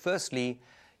twofold. Firstly,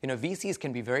 VCs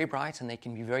can be very bright and they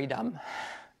can be very dumb.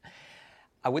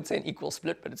 I would say an equal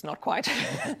split, but it's not quite.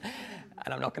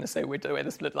 And I'm not going to say where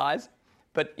the split lies.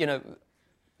 But,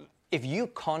 if you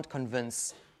can't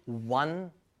convince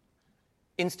one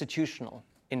institutional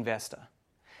investor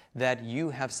that you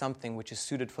have something which is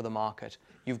suited for the market,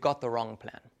 you've got the wrong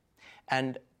plan.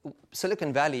 And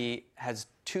Silicon Valley has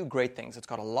two great things. It's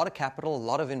got a lot of capital, a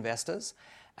lot of investors,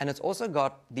 and it's also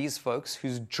got these folks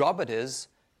whose job it is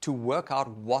to work out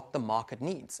what the market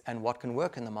needs and what can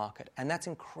work in the market. And that's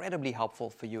incredibly helpful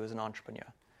for you as an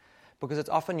entrepreneur because it's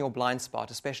often your blind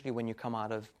spot, especially when you come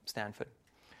out of Stanford.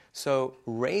 So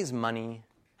raise money,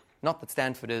 not that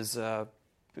Stanford is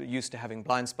used to having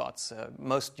blind spots.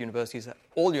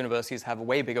 All universities have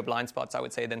way bigger blind spots, I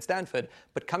would say, than Stanford.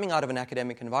 But coming out of an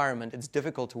academic environment, it's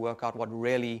difficult to work out what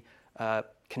really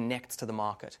connects to the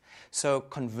market. So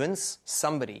convince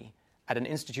somebody at an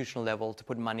institutional level to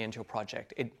put money into your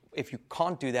project. If you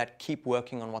can't do that, keep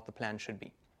working on what the plan should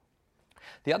be.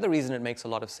 The other reason it makes a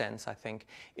lot of sense, I think,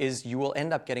 is you will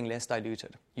end up getting less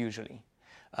diluted, usually.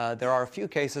 There are a few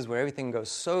cases where everything goes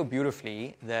so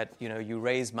beautifully that you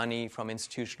raise money from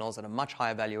institutionals at a much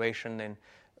higher valuation than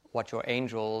what your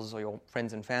angels or your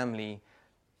friends and family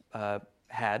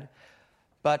had.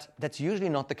 But that's usually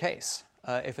not the case.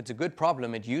 If it's a good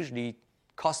problem, it usually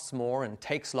costs more and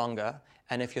takes longer.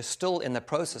 And if you're still in the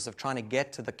process of trying to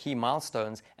get to the key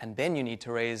milestones and then you need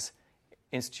to raise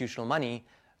institutional money,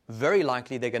 very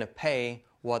likely they're going to pay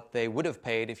what they would have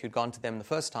paid if you'd gone to them the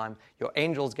first time. Your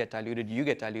angels get diluted, you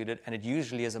get diluted, and it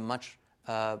usually is a much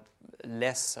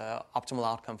less optimal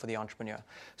outcome for the entrepreneur.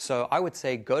 So I would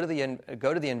say go to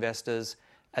the investors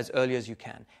as early as you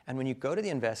can. And when you go to the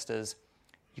investors,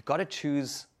 you've got to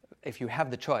choose, if you have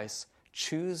the choice,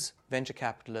 choose venture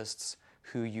capitalists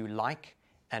who you like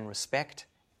and respect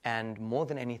and more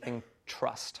than anything,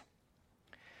 trust.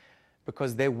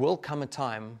 Because there will come a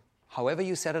time, however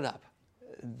you set it up,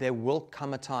 there will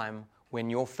come a time when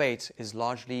your fate is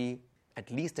largely,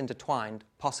 at least intertwined,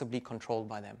 possibly controlled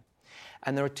by them.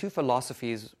 And there are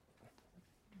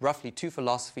roughly two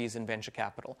philosophies in venture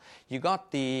capital. You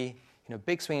got the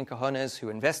big swinging cojones who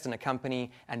invest in a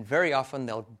company, and very often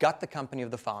they'll gut the company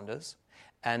of the founders,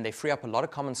 and they free up a lot of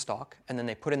common stock, and then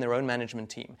they put in their own management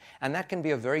team. And that can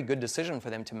be a very good decision for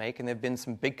them to make, and there have been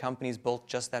some big companies built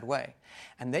just that way.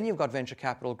 And then you've got venture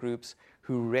capital groups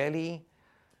who really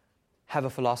have a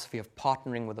philosophy of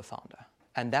partnering with the founder,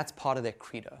 and that's part of their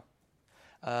credo.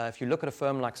 If you look at a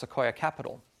firm like Sequoia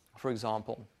Capital, for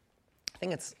example, I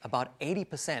think it's about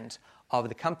 80% of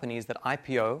the companies that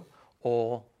IPO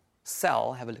or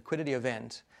sell, have a liquidity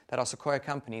event, that are Sequoia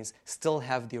companies, still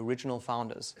have the original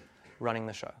founders running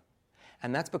the show.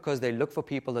 And that's because they look for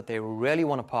people that they really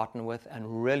want to partner with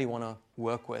and really want to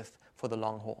work with for the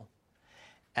long haul.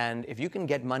 And if you can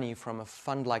get money from a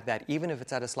fund like that, even if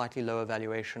it's at a slightly lower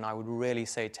valuation, I would really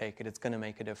say take it. It's going to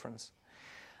make a difference.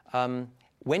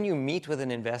 When you meet with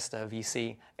an investor,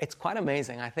 VC, it's quite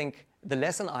amazing. I think the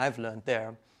lesson I've learned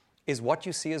there is what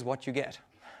you see is what you get.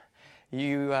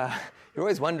 You're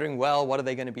always wondering, well, what are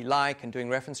they going to be like, and doing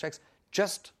reference checks.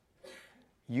 Just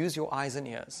use your eyes and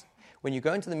ears. When you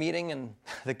go into the meeting and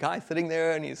the guy's sitting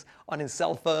there and he's on his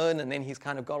cell phone and then he's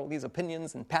kind of got all these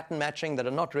opinions and pattern matching that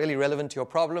are not really relevant to your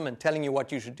problem and telling you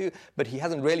what you should do, but he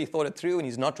hasn't really thought it through and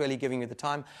he's not really giving you the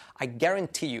time, I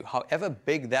guarantee you, however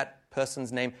big that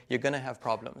person's name, you're going to have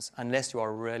problems unless you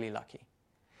are really lucky.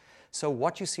 So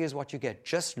what you see is what you get.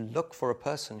 Just look for a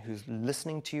person who's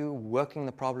listening to you, working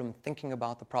the problem, thinking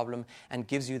about the problem, and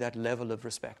gives you that level of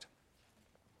respect.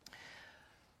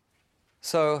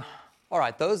 So, all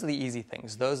right, those are the easy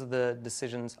things. Those are the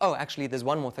decisions. Oh, actually, there's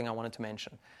one more thing I wanted to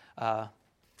mention. I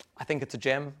think it's a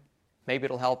gem. Maybe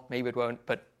it'll help, maybe it won't,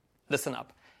 but listen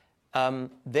up.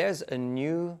 There's a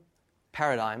new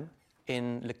paradigm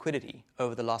in liquidity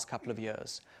over the last couple of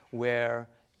years where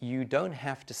you don't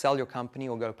have to sell your company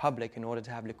or go public in order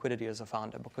to have liquidity as a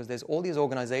founder, because there's all these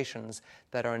organizations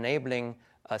that are enabling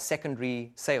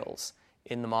secondary sales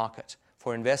in the market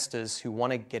for investors who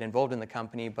want to get involved in the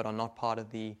company but are not part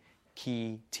of the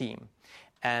key team.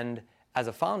 And as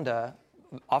a founder,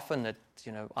 often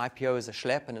IPO is a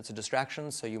schlep and it's a distraction,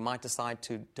 so you might decide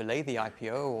to delay the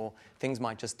IPO, or things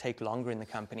might just take longer in the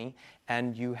company,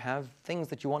 and you have things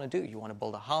that you want to do. You want to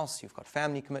build a house, you've got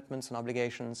family commitments and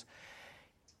obligations.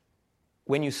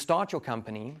 When you start your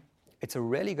company, it's a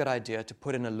really good idea to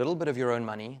put in a little bit of your own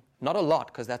money, not a lot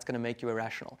because that's going to make you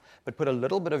irrational, but put a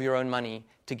little bit of your own money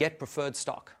to get preferred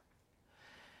stock.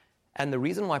 And the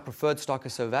reason why preferred stock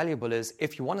is so valuable is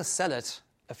if you want to sell it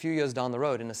a few years down the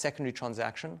road in a secondary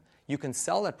transaction, you can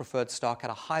sell that preferred stock at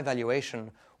a high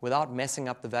valuation without messing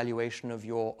up the valuation of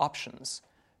your options.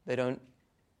 They don't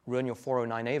ruin your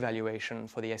 409A valuation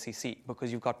for the SEC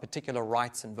because you've got particular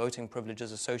rights and voting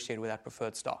privileges associated with that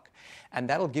preferred stock. And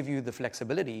that'll give you the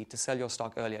flexibility to sell your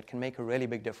stock earlier. It can make a really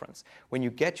big difference. When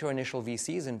you get your initial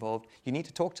VCs involved, you need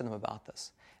to talk to them about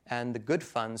this. And the good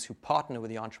funds who partner with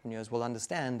the entrepreneurs will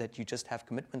understand that you just have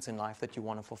commitments in life that you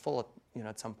want to fulfill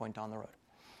at some point down the road.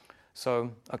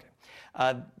 So, okay.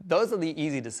 Those are the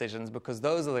easy decisions because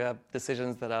those are the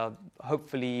decisions that are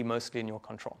hopefully mostly in your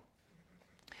control.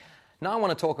 Now I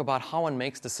want to talk about how one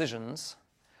makes decisions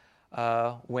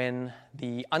when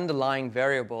the underlying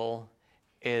variable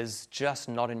is just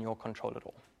not in your control at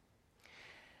all.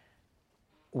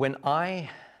 When I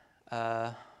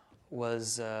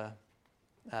was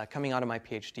coming out of my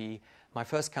PhD, my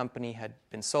first company had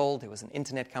been sold. It was an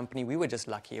internet company. We were just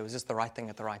lucky. It was just the right thing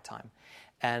at the right time.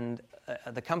 And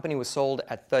the company was sold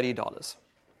at $30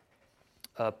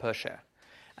 per share.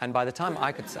 And by the time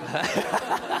I could sell...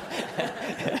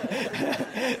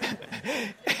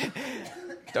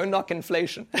 Don't knock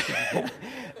inflation.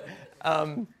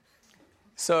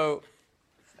 So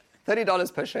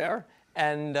 $30 per share,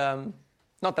 and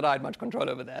not that I had much control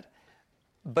over that.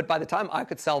 But by the time I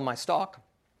could sell my stock,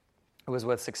 it was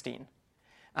worth 16.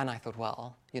 And I thought,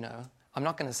 well, I'm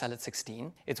not going to sell at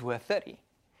 16. It's worth 30.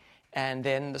 And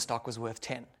then the stock was worth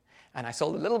 10. And I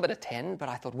sold a little bit at 10, but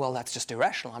I thought, well, that's just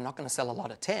irrational. I'm not going to sell a lot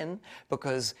at 10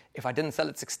 because if I didn't sell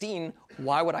at 16,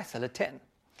 why would I sell at 10?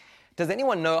 Does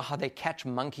anyone know how they catch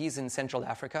monkeys in Central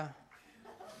Africa?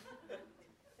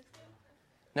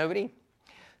 Nobody?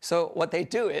 So what they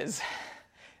do is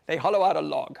they hollow out a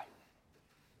log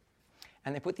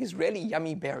and they put these really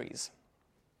yummy berries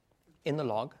in the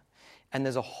log, and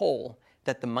there's a hole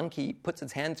that the monkey puts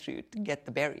its hand through to get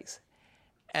the berries.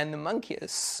 And the monkey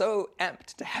is so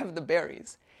amped to have the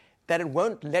berries that it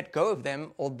won't let go of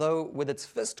them, although with its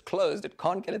fist closed, it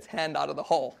can't get its hand out of the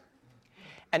hole.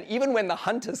 And even when the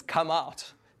hunters come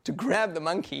out to grab the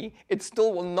monkey, it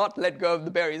still will not let go of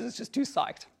the berries. It's just too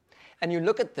psyched. And you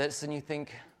look at this and you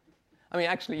think,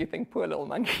 actually you think, poor little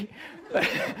monkey.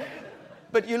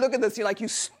 But you look at this, you're like, you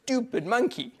stupid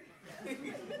monkey.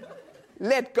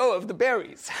 Let go of the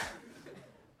berries.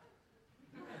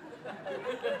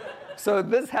 So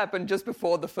this happened just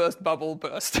before the first bubble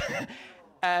burst.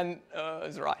 And it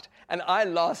was right. And I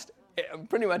lost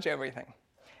pretty much everything.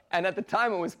 And at the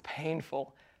time, it was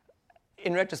painful.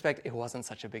 In retrospect, it wasn't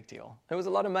such a big deal. It was a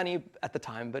lot of money at the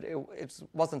time, but it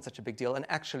wasn't such a big deal. And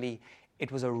actually,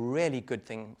 it was a really good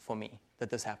thing for me that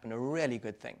this happened, a really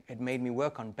good thing. It made me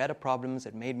work on better problems.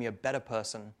 It made me a better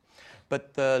person.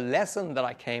 But the lesson that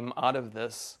I came out of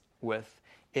this with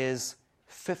is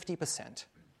 50%,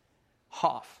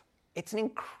 half. It's an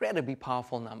incredibly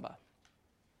powerful number.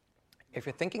 If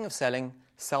you're thinking of selling,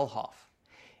 sell half.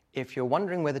 If you're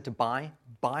wondering whether to buy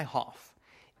half.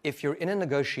 If you're in a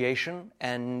negotiation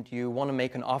and you want to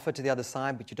make an offer to the other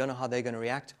side, but you don't know how they're going to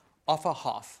react, offer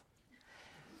half.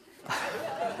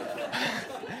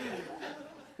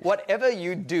 Whatever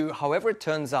you do, however it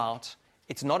turns out,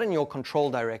 it's not in your control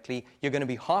directly. You're going to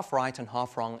be half right and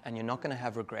half wrong, and you're not going to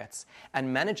have regrets.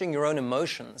 And managing your own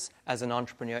emotions as an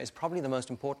entrepreneur is probably the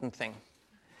most important thing.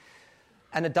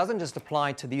 And it doesn't just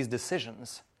apply to these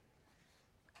decisions.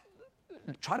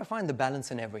 Try to find the balance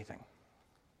in everything.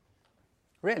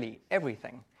 Really,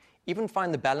 everything. Even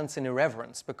find the balance in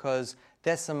irreverence, because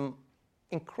there's some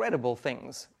incredible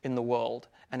things in the world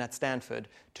and at Stanford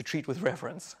to treat with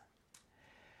reverence.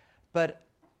 But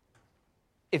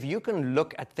if you can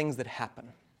look at things that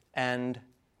happen, and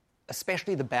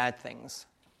especially the bad things,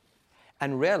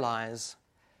 and realize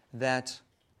that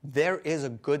there is a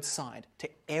good side to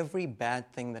every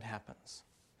bad thing that happens.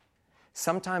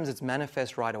 Sometimes it's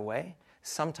manifest right away.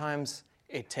 Sometimes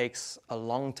it takes a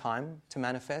long time to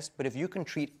manifest. But if you can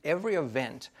treat every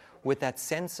event with that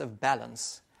sense of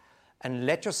balance and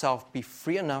let yourself be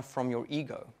free enough from your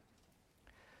ego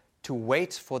to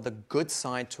wait for the good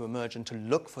side to emerge and to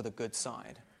look for the good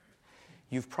side,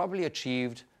 you've probably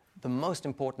achieved the most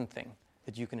important thing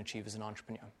that you can achieve as an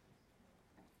entrepreneur.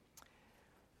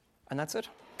 And that's it.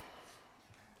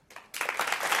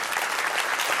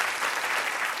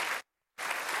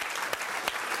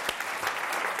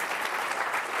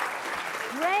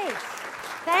 Great.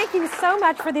 Thank you so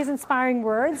much for these inspiring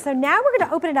words. So now we're going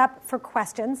to open it up for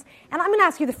questions. And I'm going to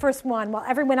ask you the first one while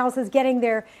everyone else is getting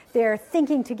their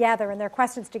thinking together and their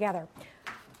questions together.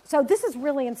 So this is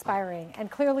really inspiring,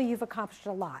 and clearly you've accomplished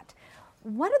a lot.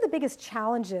 What are the biggest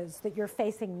challenges that you're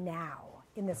facing now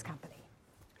in this company?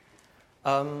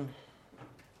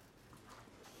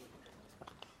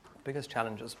 Biggest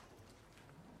challenges.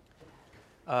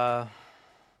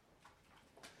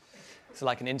 it's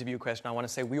like an interview question, I want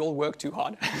to say we all work too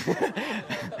hard.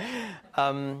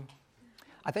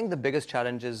 I think the biggest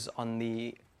challenge is on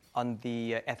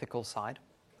the ethical side,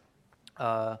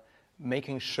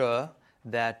 making sure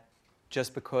that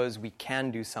just because we can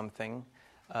do something,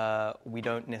 we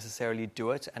don't necessarily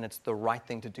do it, and it's the right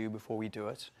thing to do before we do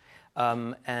it.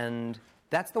 And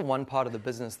that's the one part of the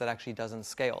business that actually doesn't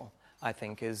scale, I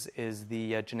think, is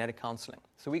the genetic counseling.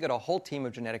 So we got a whole team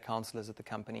of genetic counselors at the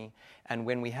company, and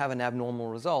when we have an abnormal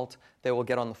result, they will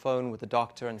get on the phone with the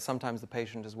doctor and sometimes the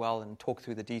patient as well and talk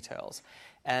through the details.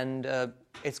 And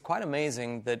it's quite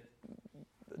amazing that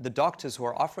the doctors who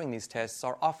are offering these tests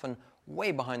are often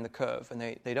way behind the curve,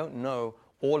 and they don't know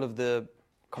all of the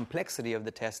complexity of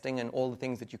the testing and all the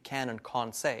things that you can and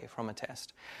can't say from a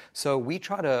test. So we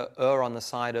try to err on the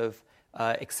side of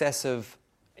excessive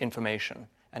information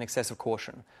and excessive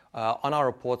caution. On our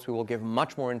reports, we will give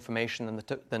much more information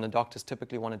than the doctors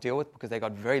typically want to deal with, because they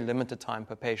got very limited time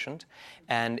per patient,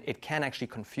 and it can actually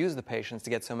confuse the patients to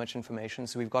get so much information,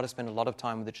 so we've got to spend a lot of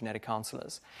time with the genetic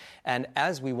counselors. And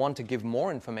as we want to give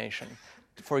more information,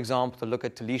 for example, to look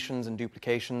at deletions and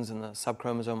duplications in the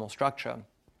subchromosomal structure,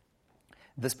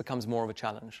 this becomes more of a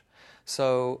challenge.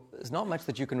 So there's not much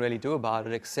that you can really do about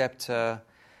it, except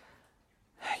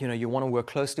you want to work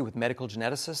closely with medical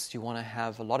geneticists. You want to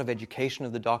have a lot of education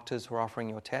of the doctors who are offering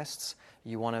your tests.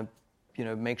 You want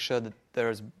to, make sure that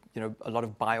there's, a lot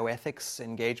of bioethics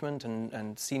engagement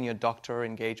and senior doctor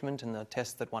engagement in the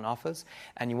tests that one offers.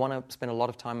 And you want to spend a lot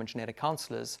of time with genetic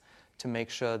counselors to make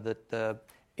sure that the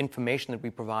information that we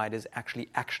provide is actually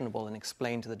actionable and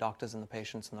explained to the doctors and the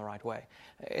patients in the right way.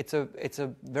 It's a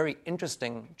very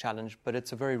interesting challenge, but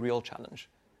it's a very real challenge.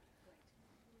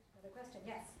 Another question,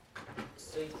 yes.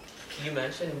 So you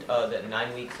mentioned that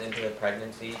 9 weeks into the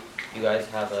pregnancy, you guys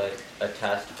have a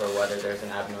test for whether there's an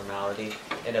abnormality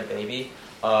in a baby.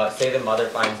 Say the mother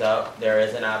finds out there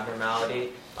is an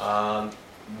abnormality.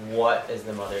 What is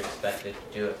the mother expected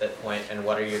to do at that point, and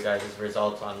what are your guys'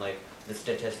 results on the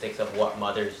statistics of what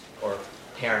mothers or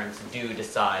parents do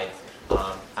decide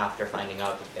after finding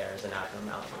out that there is an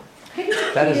abnormality?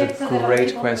 That is a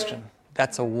great question.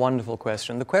 That's a wonderful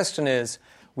question. The question is,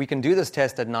 we can do this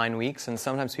test at 9 weeks, and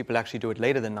sometimes people actually do it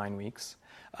later than 9 weeks.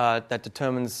 That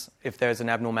determines if there's an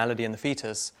abnormality in the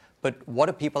fetus. But what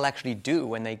do people actually do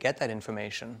when they get that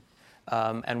information?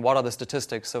 And what are the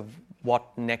statistics of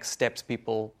what next steps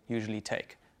people usually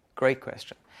take? Great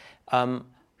question.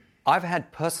 I've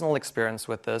had personal experience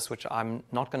with this, which I'm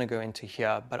not going to go into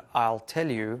here, but I'll tell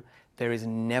you, there is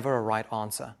never a right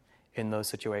answer in those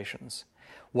situations.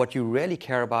 What you really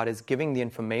care about is giving the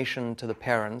information to the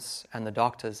parents and the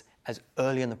doctors as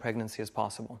early in the pregnancy as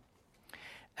possible.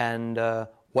 And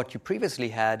what you previously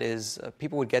had is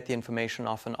people would get the information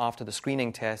often after the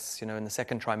screening tests, in the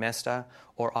second trimester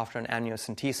or after an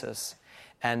amniocentesis.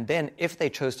 And then if they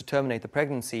chose to terminate the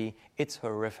pregnancy, it's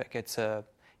horrific.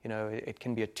 It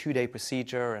can be a 2-day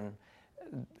procedure, and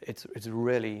it's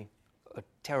really a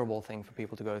terrible thing for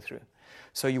people to go through.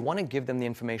 So you want to give them the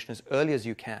information as early as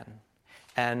you can.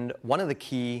 And one of the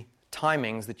key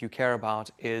timings that you care about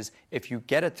is if you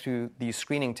get it through these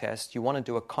screening tests, you want to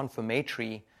do a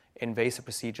confirmatory invasive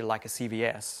procedure like a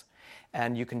CVS.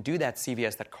 And you can do that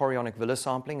CVS, that chorionic villus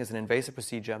sampling, is an invasive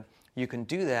procedure. You can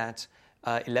do that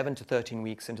 11 to 13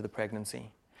 weeks into the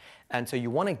pregnancy. And so you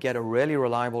want to get a really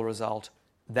reliable result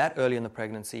that early in the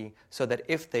pregnancy, so that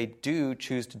if they do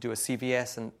choose to do a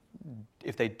CVS and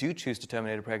if they do choose to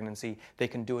terminate a pregnancy, they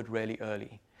can do it really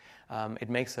early. It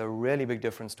makes a really big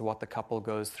difference to what the couple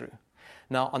goes through.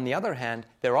 Now, on the other hand,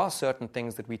 there are certain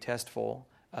things that we test for,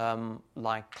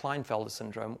 like Klinefelter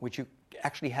syndrome, which you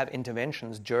actually have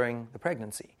interventions during the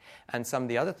pregnancy. And some of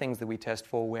the other things that we test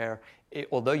for where,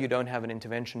 although you don't have an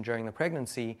intervention during the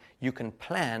pregnancy, you can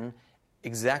plan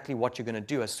exactly what you're going to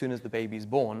do as soon as the baby's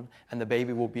born, and the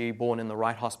baby will be born in the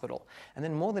right hospital. And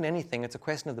then more than anything, it's a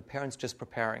question of the parents just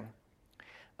preparing.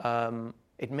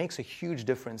 It makes a huge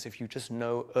difference if you just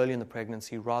know early in the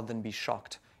pregnancy rather than be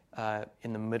shocked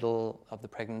in the middle of the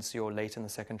pregnancy or late in the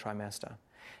second trimester.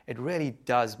 It really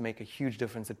does make a huge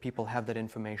difference that people have that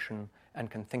information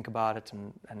and can think about it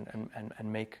and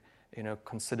make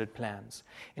considered plans.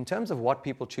 In terms of what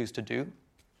people choose to do,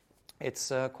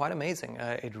 it's quite amazing.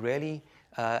 It really,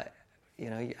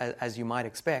 as you might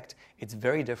expect, it's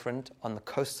very different on the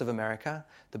coasts of America,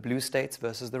 the blue states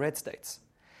versus the red states.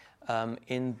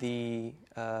 In the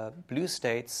blue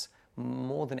states,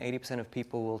 more than 80% of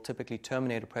people will typically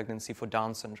terminate a pregnancy for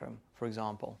Down syndrome, for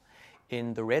example.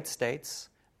 In the red states,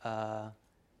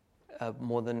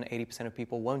 more than 80% of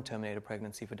people won't terminate a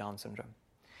pregnancy for Down syndrome.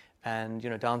 And,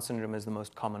 Down syndrome is the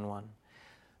most common one.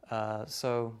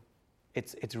 So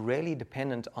it's really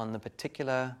dependent on the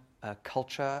particular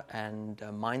culture and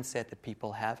mindset that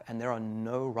people have, and there are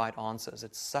no right answers.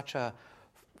 It's such a,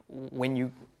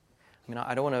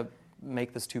 I don't want to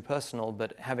make this too personal,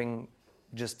 but having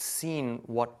just seen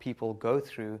what people go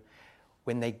through,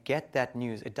 when they get that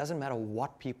news, it doesn't matter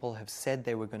what people have said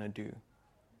they were going to do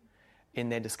in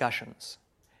their discussions,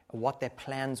 what their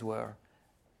plans were,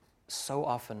 so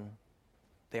often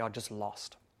they are just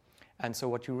lost. And so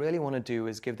what you really want to do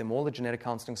is give them all the genetic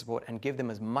counseling support and give them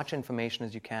as much information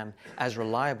as you can, as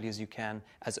reliably as you can,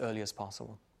 as early as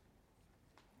possible.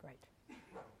 Great.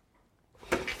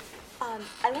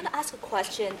 I want to ask a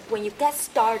question. When you get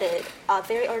started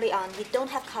very early on, you don't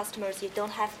have customers, you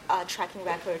don't have a tracking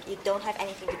record, you don't have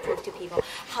anything to prove to people.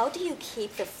 How do you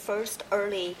keep the first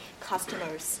early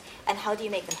customers, and how do you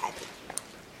make them happy?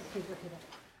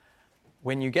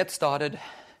 When you get started,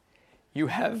 you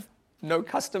have no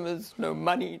customers, no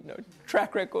money, no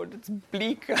track record. It's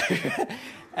bleak.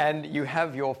 And you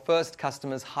have your first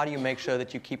customers. How do you make sure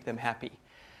that you keep them happy?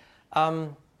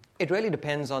 It really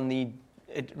depends on the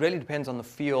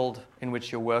field in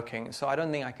which you're working. So I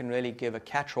don't think I can really give a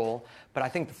catch-all, but I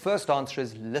think the first answer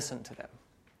is listen to them.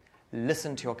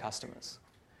 Listen to your customers.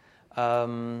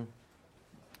 By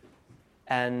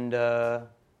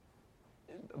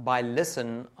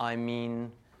listen, I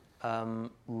mean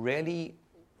really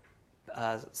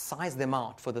size them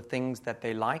out for the things that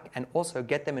they like, and also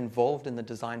get them involved in the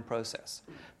design process,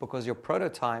 because your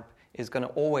prototype is going to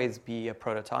always be a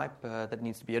prototype that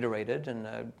needs to be iterated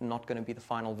and not going to be the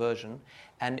final version.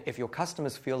 And if your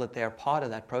customers feel that they're part of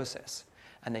that process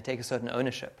and they take a certain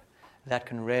ownership, that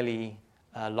can really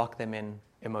lock them in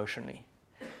emotionally.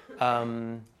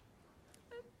 In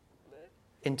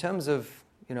terms of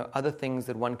other things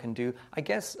that one can do, I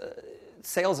guess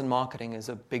sales and marketing is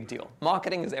a big deal.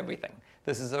 Marketing is everything.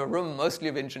 This is a room mostly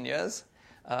of engineers.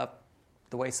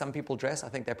 The way some people dress, I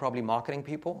think they're probably marketing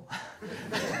people.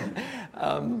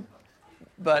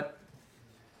 But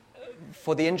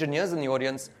for the engineers in the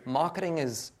audience, marketing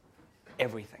is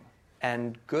everything.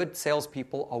 And good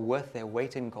salespeople are worth their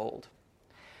weight in gold.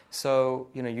 So,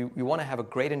 you want to have a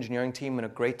great engineering team and a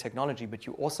great technology, but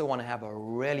you also want to have a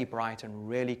really bright and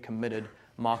really committed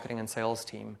marketing and sales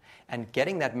team. And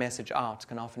getting that message out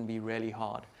can often be really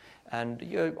hard. And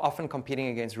you're often competing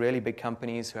against really big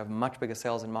companies who have much bigger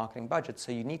sales and marketing budgets.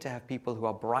 So you need to have people who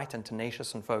are bright and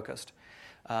tenacious and focused,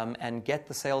 and get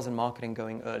the sales and marketing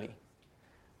going early.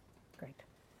 Great.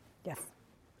 Yes.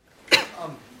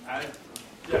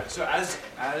 So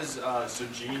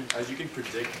Gene, as you can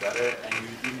predict better and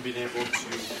you've even been able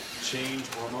to change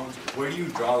hormones, where do you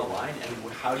draw the line, and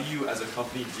how do you, as a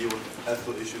company, deal with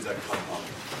ethical issues that come up?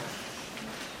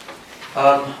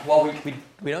 Well,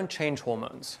 we don't change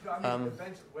hormones.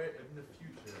 Eventually, in the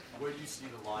future, where do you see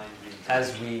the line being?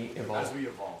 As we evolve. As we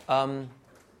evolve.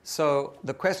 So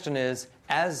the question is,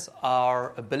 as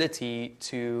our ability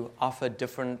to offer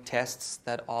different tests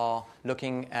that are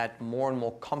looking at more and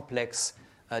more complex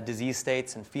disease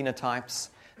states and phenotypes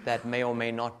that may or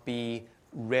may not be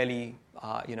really,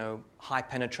 high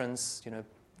penetrance,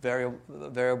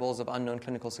 variables of unknown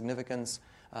clinical significance,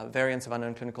 variants of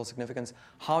unknown clinical significance,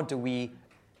 how do we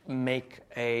make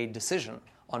a decision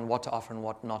on what to offer and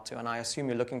what not to? And I assume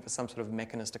you're looking for some sort of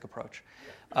mechanistic approach.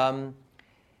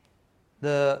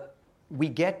 We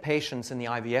get patients in the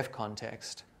IVF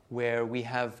context where we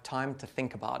have time to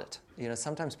think about it.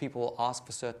 Sometimes people ask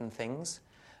for certain things,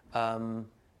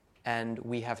 and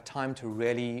we have time to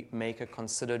really make a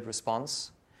considered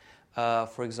response.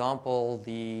 For example,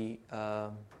 I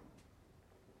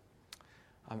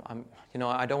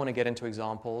don't want to get into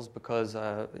examples because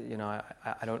I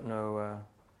don't know.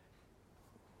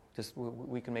 Just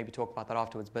we can maybe talk about that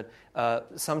afterwards. But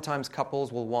sometimes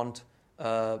couples will want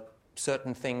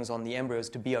certain things on the embryos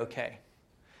to be okay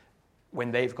when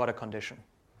they've got a condition,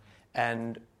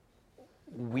 and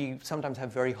we sometimes have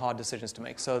very hard decisions to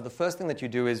make. So the first thing that you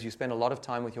do is you spend a lot of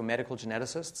time with your medical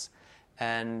geneticists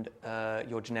and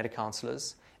your genetic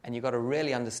counselors, and you've got to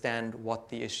really understand what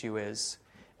the issue is.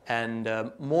 And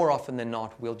more often than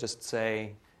not, we'll just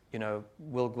say,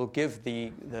 we'll give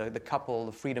the couple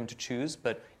the freedom to choose,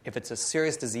 but if it's a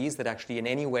serious disease that actually in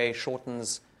any way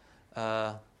shortens,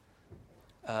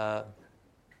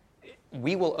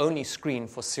 we will only screen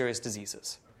for serious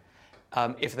diseases.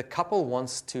 If the couple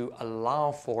wants to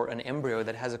allow for an embryo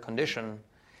that has a condition,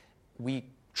 we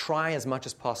try as much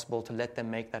as possible to let them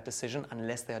make that decision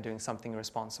unless they are doing something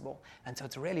irresponsible. And so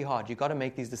it's really hard. You've got to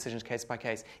make these decisions case by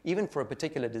case. Even for a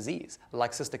particular disease,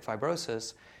 like cystic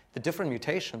fibrosis, the different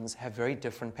mutations have very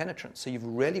different penetrance. So you've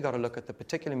really got to look at the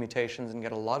particular mutations and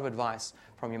get a lot of advice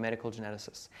from your medical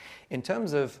geneticists. In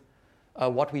terms of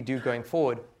what we do going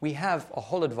forward, we have a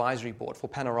whole advisory board. For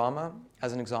Panorama,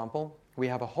 as an example, we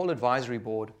have a whole advisory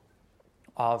board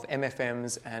of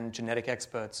MFMs and genetic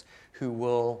experts who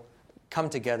will come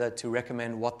together to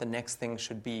recommend what the next thing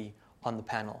should be on the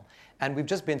panel. And we've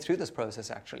just been through this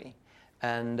process, actually.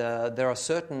 And there are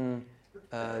certain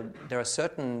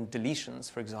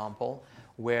deletions, for example,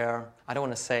 where I don't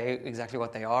want to say exactly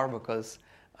what they are because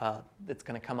it's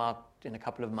going to come out in a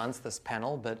couple of months, this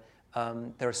panel, but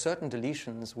there are certain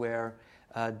deletions where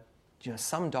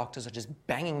some doctors are just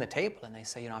banging the table and they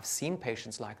say, I've seen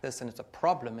patients like this and it's a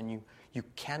problem and you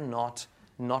cannot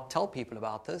not tell people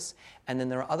about this. And then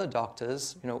there are other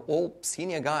doctors, all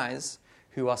senior guys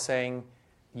who are saying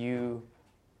you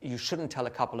shouldn't tell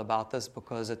a couple about this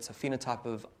because it's a phenotype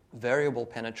of variable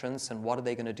penetrance and what are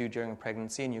they going to do during a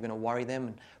pregnancy and you're going to worry them.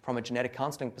 And from a genetic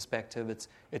counseling perspective,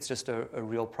 it's just a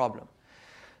real problem.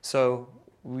 So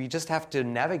we just have to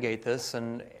navigate this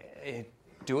and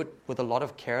do it with a lot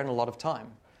of care and a lot of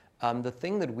time. The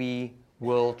thing that we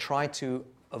will try to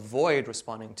avoid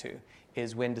responding to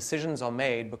is when decisions are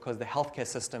made because the healthcare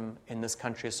system in this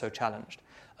country is so challenged.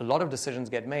 A lot of decisions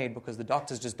get made because the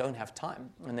doctors just don't have time.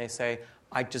 And they say,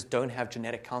 I just don't have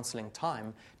genetic counseling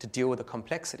time to deal with the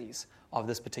complexities of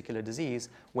this particular disease.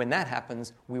 When that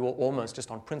happens, we will almost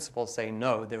just on principle say,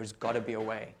 no, there's got to be a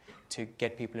way to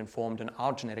get people informed, and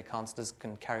our genetic counselors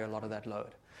can carry a lot of that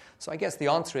load. So I guess the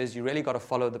answer is you really got to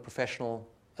follow the professional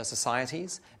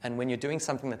societies, and when you're doing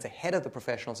something that's ahead of the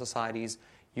professional societies,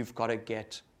 you've got to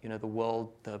get the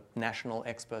world, the national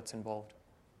experts involved.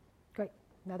 Great.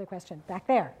 Another question. Back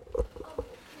there. Can you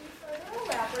further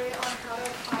elaborate on how to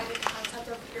apply the concept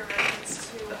of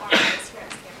irreverence to our lives here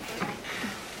at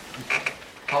Stanford?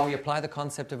 How we apply the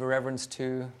concept of irreverence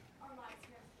to Our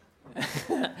lives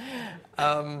here at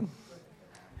Stanford.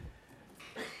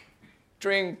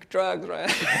 Drink, drugs, right?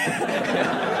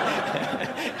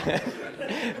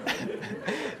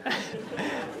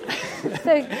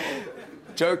 So,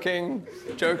 Joking.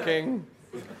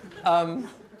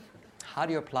 How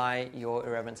do you apply your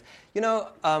irreverence?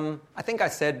 I think I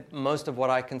said most of what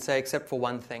I can say except for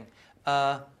one thing.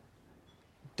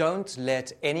 Don't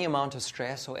let any amount of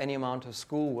stress or any amount of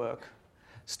schoolwork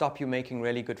stop you making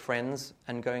really good friends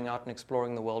and going out and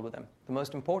exploring the world with them. The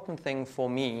most important thing for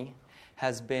me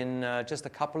has been just a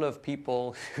couple of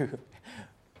people who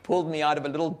pulled me out of a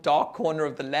little dark corner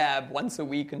of the lab once a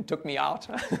week and took me out.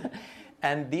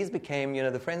 And these became,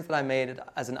 the friends that I made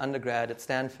as an undergrad at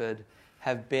Stanford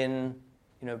have been,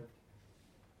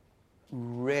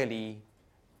 really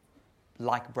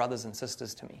like brothers and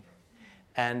sisters to me.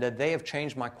 And they have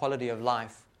changed my quality of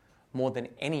life more than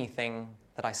anything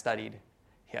that I studied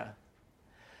here.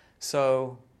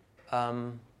 So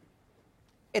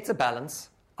it's a balance.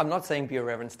 I'm not saying be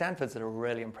irreverent. Stanford's a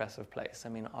really impressive place. I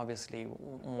mean, obviously,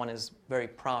 one is very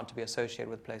proud to be associated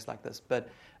with a place like this. But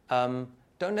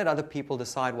don't let other people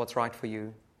decide what's right for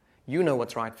you. You know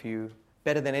what's right for you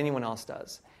better than anyone else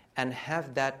does. And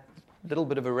have that little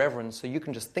bit of irreverence so you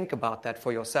can just think about that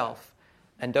for yourself.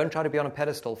 And don't try to be on a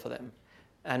pedestal for them.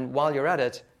 And while you're at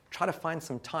it, try to find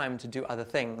some time to do other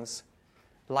things,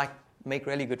 like make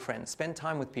really good friends. Spend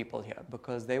time with people here,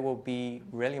 because they will be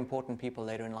really important people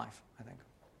later in life, I think.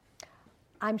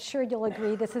 I'm sure you'll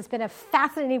agree this has been a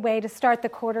fascinating way to start the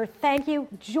quarter. Thank you.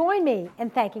 Join me in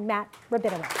thanking Matt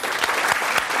Rabinowitz.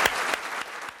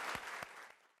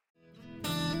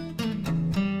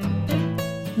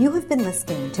 You have been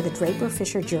listening to the Draper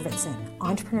Fisher Jurvetson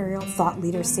Entrepreneurial Thought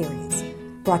Leader Series,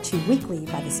 brought to you weekly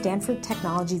by the Stanford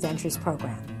Technology Ventures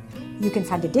Program. You can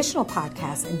find additional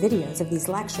podcasts and videos of these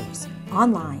lectures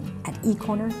online at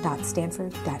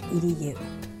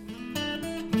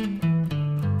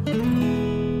ecorner.stanford.edu.